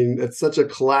top. I mean, it's such a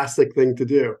classic thing to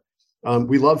do.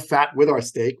 We love fat with our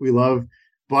steak. We love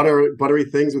buttery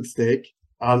things with steak.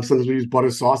 Sometimes we use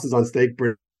butter sauces on steak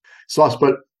sauce,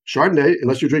 but Chardonnay,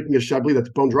 unless you're drinking a Chablis that's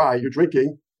bone dry, you're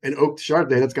drinking an oaked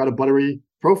Chardonnay that's got a buttery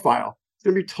profile. It's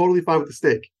going to be totally fine with the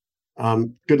steak.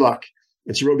 Good luck.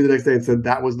 And she wrote me the next day and said,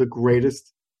 that was the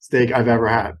greatest steak I've ever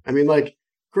had. I mean, like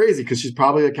crazy, because she's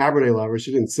probably a Cabernet lover.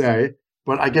 She didn't say,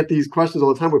 but I get these questions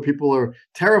all the time where people are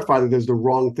terrified that there's the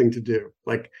wrong thing to do,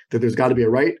 like that there's got to be a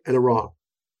right and a wrong.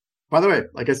 By the way,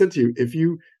 like I said to you, if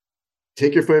you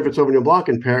take your favorite Sauvignon Blanc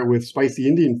and pair it with spicy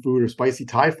Indian food or spicy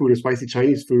Thai food or spicy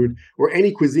Chinese food or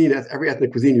any cuisine, every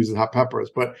ethnic cuisine uses hot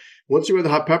peppers. But once you add the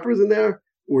hot peppers in there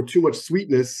or too much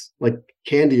sweetness, like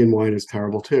candy in wine is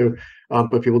terrible too,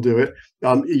 but people do it,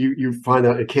 you find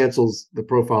out it cancels the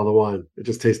profile of the wine. It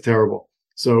just tastes terrible.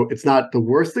 So it's not the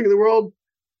worst thing in the world,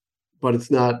 but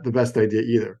it's not the best idea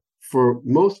either. For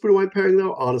most food and wine pairing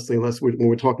though, honestly, when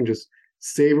we're talking just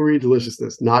savory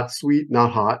deliciousness, not sweet,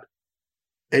 not hot,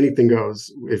 anything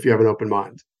goes if you have an open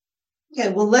mind. Okay,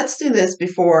 well, let's do this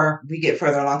before we get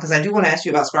further along because I do want to ask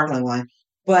you about sparkling wine.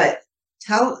 But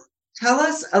tell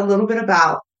us a little bit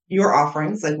about your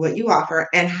offerings, like what you offer,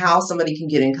 and how somebody can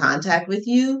get in contact with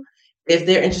you if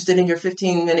they're interested in your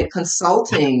 15-minute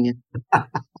consulting.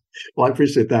 Well, I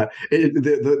appreciate that.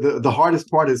 The hardest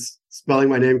part is spelling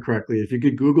my name correctly. If you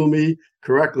could Google me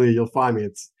correctly, you'll find me.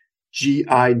 It's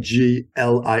Giglio.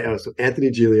 So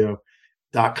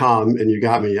AnthonyGiglio.com, and you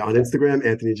got me on Instagram,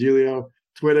 Anthony Giglio,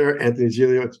 Twitter, Anthony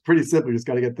Giglio. It's pretty simple. You just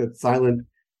got to get that silent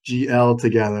GL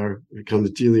together. It becomes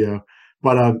Giglio.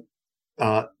 But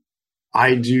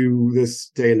I do this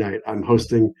day and night. I'm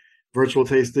hosting virtual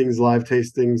tastings, live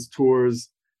tastings, tours,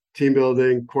 team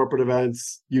building, corporate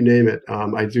events, you name it.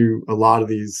 I do a lot of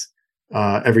these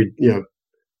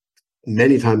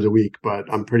many times a week, but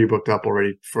I'm pretty booked up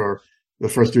already for the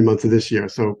first 3 months of this year.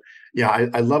 So yeah,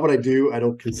 I love what I do. I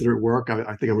don't consider it work.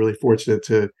 I think I'm really fortunate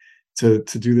to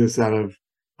do this out of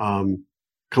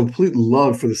complete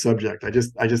love for the subject. I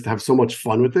just have so much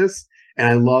fun with this, and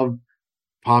I love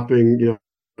popping,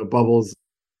 bubbles.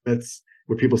 That's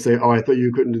where people say, "Oh, I thought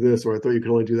you couldn't do this," or "I thought you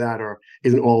could only do that," or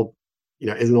isn't all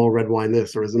red wine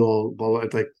this, or isn't all blah, blah.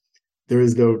 It's like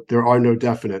there are no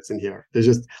definites in here. There's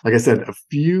just, like I said, a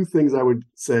few things I would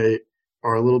say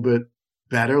are a little bit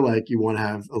better. Like you want to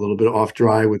have a little bit of off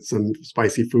dry with some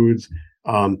spicy foods.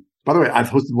 By the way, I've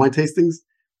hosted wine tastings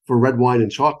for red wine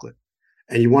and chocolate.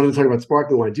 And you wanted to talk about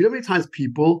sparkling wine. Do you know how many times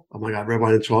people, oh my God, red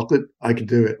wine and chocolate? I could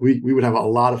do it. We would have a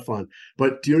lot of fun.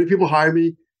 But do you know how many people hire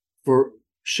me for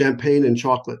champagne and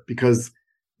chocolate because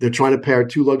they're trying to pair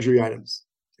two luxury items?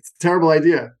 It's a terrible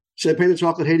idea. Champagne and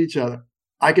chocolate hate each other.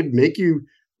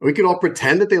 We could all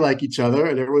pretend that they like each other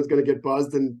and everyone's going to get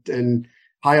buzzed and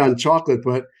high on chocolate,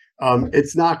 but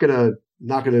it's not going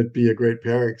to be a great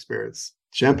pairing experience.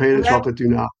 Champagne and chocolate do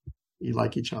not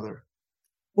like each other.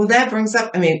 Well, that brings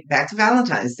up, back to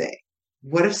Valentine's Day.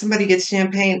 What if somebody gets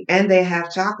champagne and they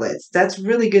have chocolates? That's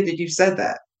really good that you said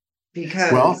that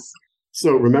because.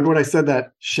 So remember when I said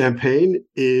that champagne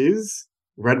is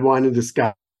red wine in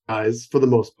disguise for the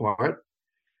most part,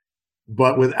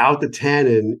 but without the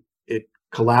tannin, it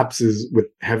collapses with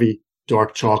heavy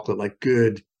dark chocolate, like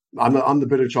good. I'm the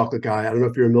bitter chocolate guy. I don't know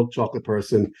if you're a milk chocolate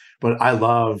person, but I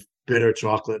love bitter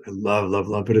chocolate. I love, love,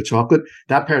 love bitter chocolate.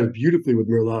 That pairs beautifully with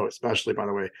Merlot, especially, by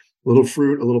the way. A little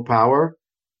fruit, a little power.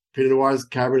 Pinot Noirs,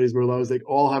 Cabernets, Merlots, they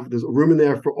all have, there's room in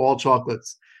there for all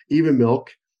chocolates, even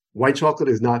milk. White chocolate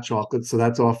is not chocolate, so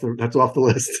that's off the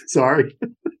list. Sorry.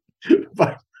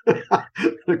 But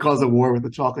it caused a war with the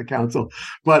chocolate council.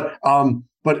 But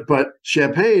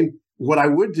champagne, what I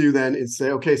would do then is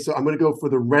say, okay, so I'm going to go for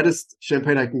the reddest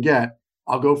champagne I can get.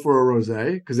 I'll go for a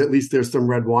rosé because at least there's some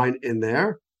red wine in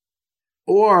there.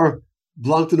 Or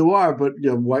Blanc de Noir, but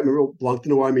white Blanc de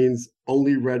Noir means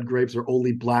only red grapes or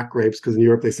only black grapes, because in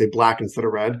Europe they say black instead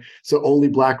of red. So only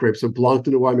black grapes. So Blanc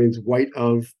de Noir means white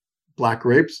of black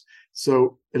grapes.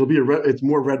 So it'll be it's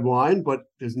more red wine, but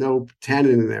there's no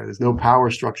tannin in there. There's no power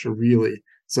structure really.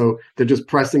 So they're just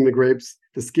pressing the grapes.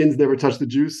 The skins never touch the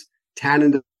juice.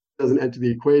 Tannin doesn't enter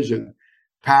the equation.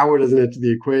 Power doesn't enter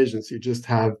the equation. So you just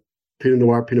have Pinot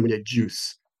Noir, Pinot Meunier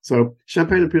juice. So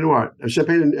champagne and Pinot Noir,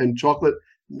 champagne and chocolate,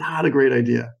 not a great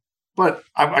idea. But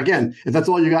again, if that's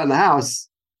all you got in the house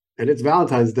and it's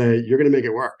Valentine's Day, you're going to make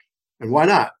it work. And why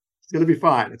not? It's going to be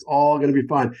fine. It's all going to be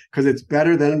fine because it's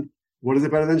better than, what is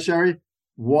it better than, Sherry?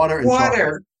 Water and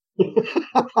chocolate.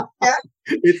 Yeah.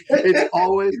 It's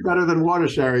always better than water,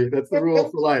 Sherry. That's the rule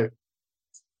for life.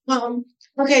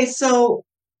 Okay, so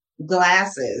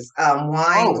glasses,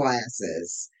 wine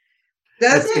glasses.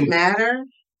 Does it matter?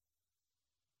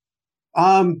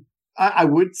 I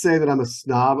would say that I'm a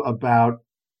snob about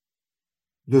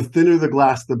the thinner the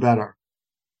glass, the better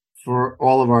for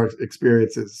all of our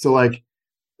experiences. So like,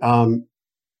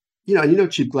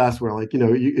 cheap glassware, like,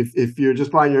 if you're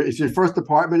just buying it's your first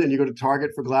apartment and you go to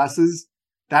Target for glasses,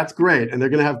 that's great. And they're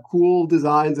going to have cool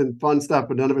designs and fun stuff,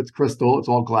 but none of it's crystal. It's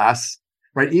all glass,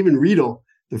 right? Even Riedel,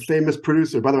 the famous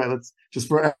producer, by the way, let's just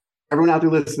for everyone out there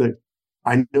listening,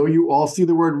 I know you all see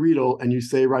the word Riedel and you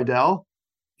say Riedel.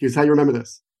 Here's how you remember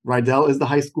this. Riedel is the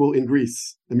high school in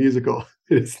Greece, the musical.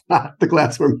 It is not the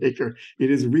glassware maker.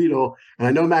 It is Riedel. And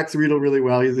I know Max Riedel really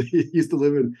well. He used to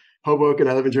live in Hoboken.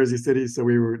 I live in Jersey City, so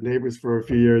we were neighbors for a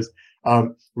few years.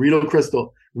 Riedel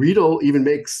Crystal. Riedel even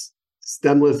makes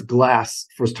stemless glass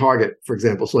for Target, for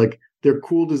example. So like they're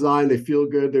cool design, they feel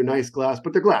good, they're nice glass,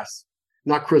 but they're glass,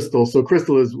 not crystal. So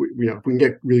crystal is, if we can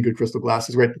get really good crystal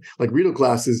glasses, right? Like Riedel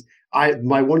glasses.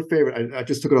 My one favorite, I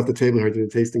just took it off the table here. I did a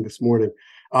tasting this morning.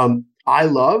 I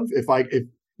love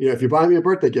if you're buying me a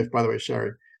birthday gift, by the way,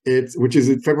 Sherry, which is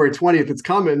February 20th. It's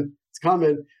coming.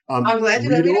 I'm glad you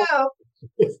let me know.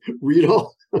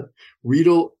 Riedel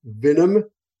Vinum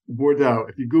Bordeaux.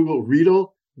 If you Google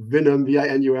Riedel Vinum,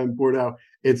 Vinum Bordeaux,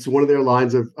 it's one of their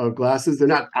lines of glasses. They're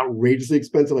not outrageously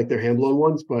expensive like their hand-blown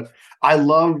ones, but I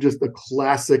love just a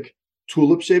classic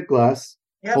tulip-shaped glass.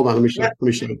 Yep. Hold on, let me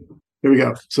show you. Here we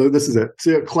go. So this is it.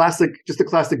 So a classic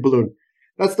balloon.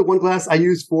 That's the one glass I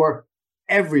use for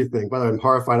everything. By the way, I'm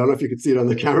horrified. I don't know if you can see it on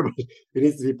the camera, but it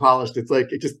needs to be polished. It's like,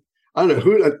 I don't know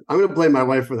who, I'm going to blame my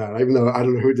wife for that, even though I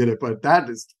don't know who did it, but that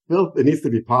is filth. It needs to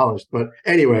be polished. But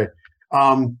anyway,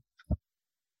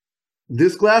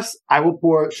 this glass, I will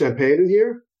pour champagne in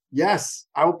here. Yes,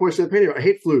 I will pour champagne here. I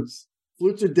hate flutes.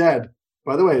 Flutes are dead.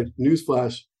 By the way,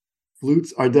 newsflash,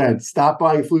 Flutes are dead. Stop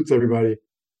buying flutes, everybody.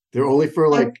 They're only for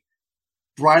like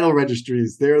bridal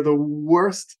registries. They're the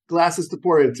worst glasses to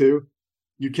pour into.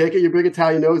 You can't get your big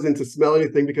Italian nose in to smell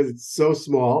anything because it's so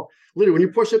small. Literally, when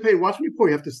you pour champagne, watch when you pour.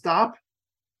 You have to stop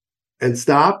and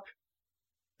stop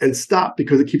and stop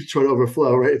because it keeps trying to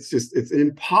overflow, right? It's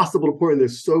impossible to pour in. They're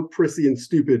so prissy and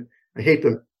stupid. I hate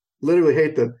them. Literally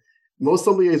hate them. Most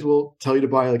sommeliers will tell you to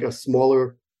buy like a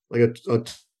smaller, like a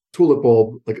tulip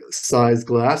bulb, like size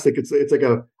glass. Like it's like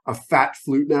a fat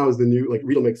flute now is the new, like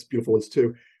Riedel makes beautiful ones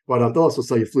too. But they'll also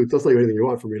sell you flutes. They'll sell you anything you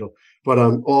want from Riedel. But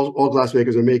all glass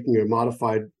makers are making a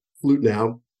modified flute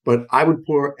now. But I would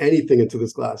pour anything into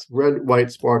this glass, red,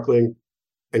 white, sparkling,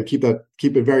 and keep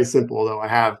it very simple. Although I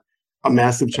have a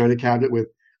massive china cabinet with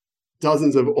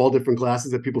dozens of all different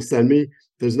glasses that people send me.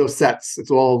 There's no sets. It's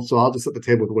all, so I'll just set the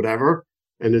table with whatever,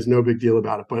 and there's no big deal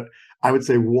about it. But I would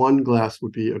say one glass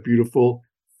would be a beautiful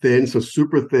thin, so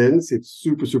super thin. See, it's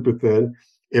super, super thin.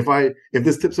 If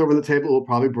this tips over the table, it will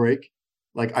probably break.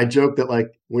 Like I joke that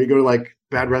like when you go to like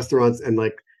bad restaurants and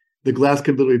like the glass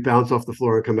could literally bounce off the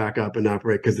floor and come back up and not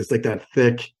break because it's like that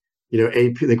thick,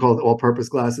 AP, they call it all-purpose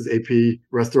glasses, AP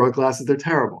restaurant glasses. They're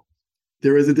terrible.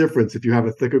 There is a difference. If you have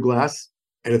a thicker glass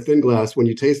and a thin glass, when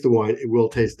you taste the wine, it will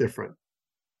taste different.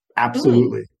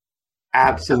 Absolutely.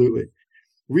 Absolutely.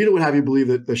 Rita would have you believe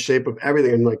that the shape of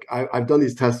everything, and like I've done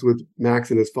these tests with Max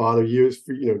and his father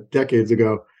decades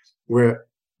ago, where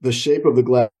the shape of the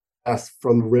glass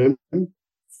from the rim,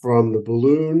 from the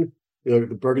balloon,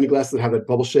 the burgundy glasses that have that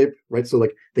bubble shape, right? So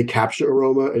like they capture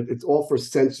aroma. It's all for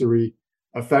sensory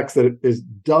effects. There's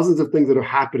dozens of things that are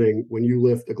happening when you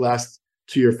lift a glass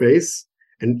to your face.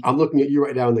 And I'm looking at you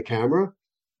right now in the camera,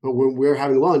 but when we're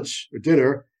having lunch or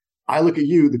dinner, I look at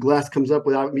you, the glass comes up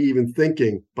without me even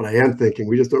thinking, but I am thinking.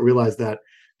 We just don't realize that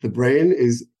the brain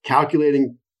is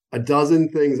calculating a dozen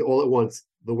things all at once.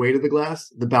 The weight of the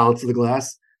glass, the balance of the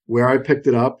glass, where I picked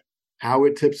it up, how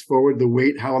it tips forward, the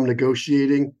weight, how I'm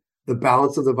negotiating the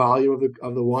balance of the volume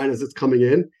of the wine as it's coming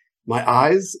in. My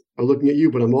eyes are looking at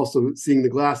you, but I'm also seeing the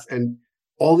glass. And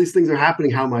all these things are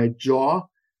happening, how my jaw,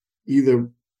 either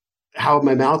how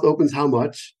my mouth opens how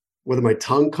much, whether my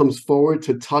tongue comes forward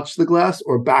to touch the glass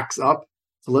or backs up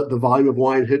to let the volume of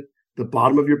wine hit the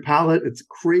bottom of your palate. It's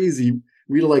crazy.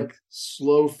 Read like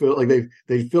slow film, like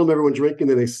they film everyone drinking,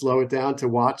 then they slow it down to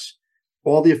watch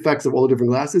all the effects of all the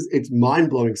different glasses. It's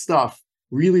mind-blowing stuff.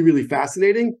 Really, really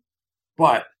fascinating.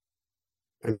 But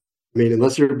I mean,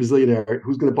 unless you're a bazillionaire,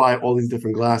 who's going to buy all these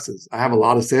different glasses? I have a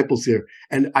lot of samples here.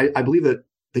 And I believe that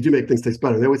they do make things taste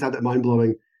better. They always have that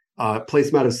mind-blowing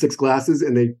placemat of 6 glasses,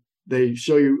 and they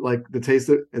show you like the taste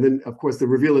of, and then of course the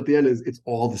reveal at the end is it's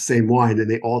all the same wine and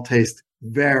they all taste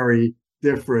very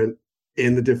different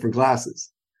in the different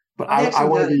glasses. But I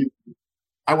want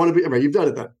to be right. You've done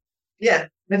it then. Yeah,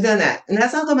 I've done that, and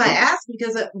that's how come I asked,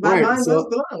 because my mind was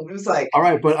blown. It was like, all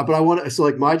right, but I want to. So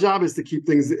like my job is to keep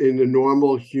things in a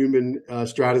normal human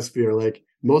stratosphere. Like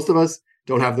most of us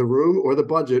don't have the room or the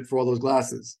budget for all those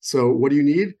glasses. So what do you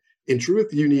need? In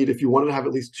truth, you need, if you wanted to have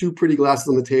at least 2 pretty glasses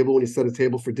on the table when you set a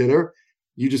table for dinner,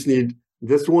 you just need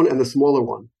this one and the smaller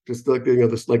one. Just like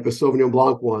this, like the Sauvignon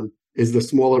Blanc one is the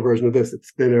smaller version of this.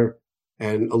 It's thinner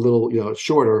and a little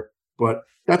shorter, but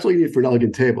that's all you need for an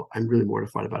elegant table. I'm really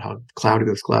mortified about how cloudy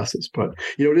this glass is, but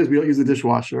it is. We don't use a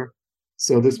dishwasher,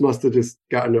 so this must have just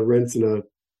gotten a rinse and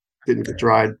didn't get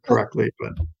dried correctly.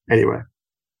 But anyway,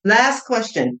 last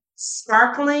question: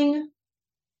 sparkling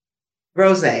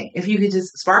rosé. If you could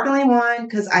just sparkling wine,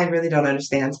 because I really don't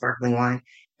understand sparkling wine,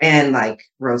 and like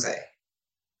rosé.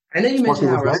 I know you mentioned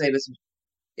how rosé was.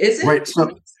 Is it right?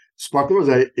 So sparkling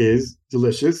rosé is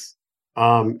delicious,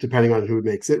 depending on who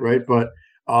makes it, right? But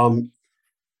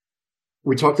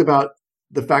we talked about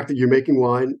the fact that you're making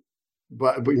wine,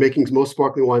 but most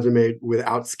sparkling wines are made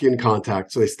without skin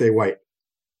contact, so they stay white.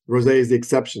 Rosé is the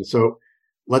exception. So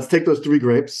let's take those 3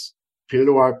 grapes: Pinot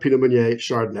Noir, Pinot Meunier,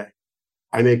 Chardonnay.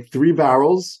 I make 3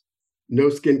 barrels, no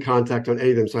skin contact on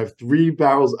any of them. So I have 3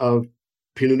 barrels of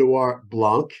Pinot Noir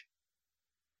Blanc,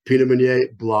 Pinot Meunier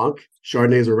Blanc.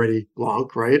 Chardonnay is already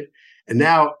Blanc, right? And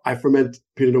now I ferment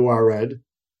Pinot Noir Red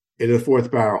in a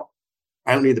 4th barrel.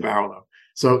 I don't need the barrel though.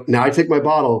 So now I take my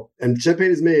bottle, and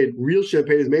real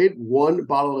champagne is made 1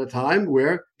 bottle at a time,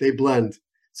 where they blend.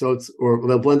 So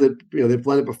they'll blend it, they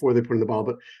blend it before they put it in the bottle,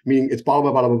 but meaning it's bottle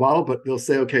by bottle by bottle, but they'll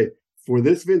say, okay, for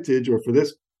this vintage or for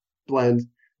this blend,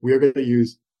 we are going to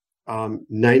use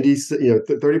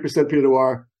 30% Pinot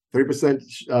Noir,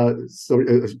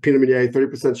 30% Pinot Meunier,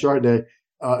 30% Chardonnay,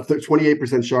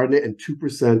 28% Chardonnay, and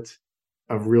 2%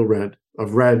 of red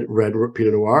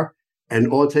Pinot Noir.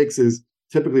 And all it takes is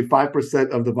typically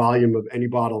 5% of the volume of any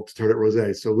bottle to turn it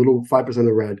rosé. So a little 5%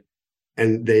 of red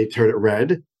and they turn it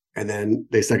red, and then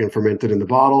they second ferment it in the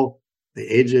bottle. They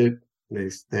age it. They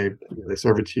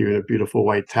serve it to you in a beautiful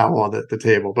white towel on the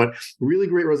table. But really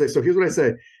great rosé. So here's what I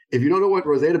say: if you don't know what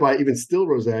rosé to buy, even still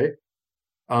rosé,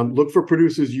 look for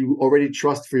producers you already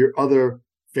trust for your other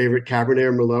favorite Cabernet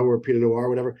or Merlot or Pinot Noir or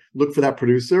whatever. Look for that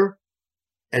producer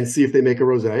and see if they make a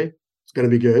rosé. It's going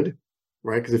to be good,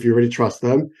 right? Because if you already trust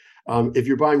them. If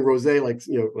you're buying rosé,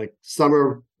 like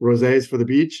summer rosés for the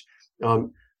beach,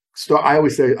 I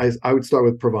always say I would start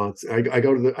with Provence. I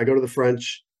go to the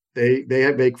French. They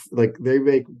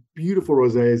make beautiful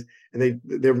rosés, and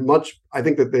they're much. I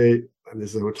think that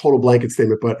this is a total blanket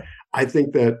statement, but I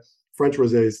think that French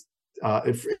rosés,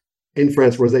 in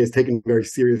France, rosé is taken very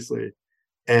seriously,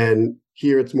 and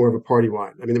here it's more of a party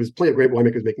wine. I mean, there was plenty of great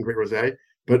winemakers making great rosé,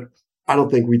 but I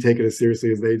don't think we take it as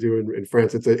seriously as they do in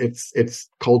France. It's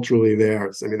culturally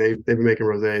theirs. I mean, they've been making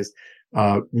rosés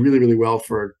really, really well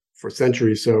for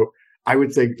centuries. So I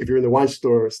would say if you're in the wine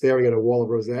store staring at a wall of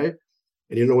rosé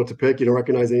and you don't know what to pick, you don't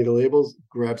recognize any of the labels,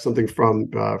 grab something from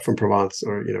Provence,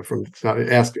 or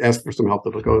ask for some help.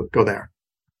 Go there.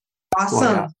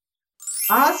 Awesome.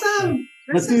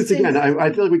 Let's do this again.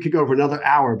 I feel like we could go for another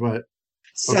hour, but.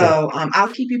 So I'll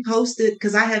keep you posted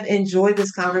because I have enjoyed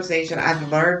this conversation. I've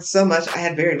learned so much. I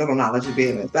had very little knowledge of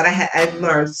being with, but I've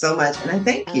learned so much, and I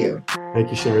thank you. Thank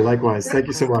you, Sherry. Likewise. Thank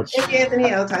you so much. Thank you,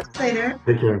 Anthony. I'll talk to you later.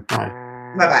 Take care. Bye.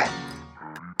 Bye-bye.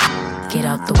 Get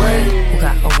out the way. Who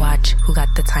got a watch? Who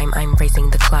got the time? I'm raising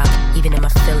the clock. Even in my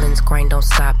feelings, grind don't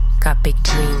stop. Got big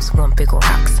dreams, want big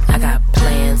rocks. I got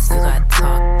plans, you got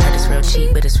talk. Heard it's real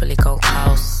cheap, but it's really gon'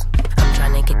 cost.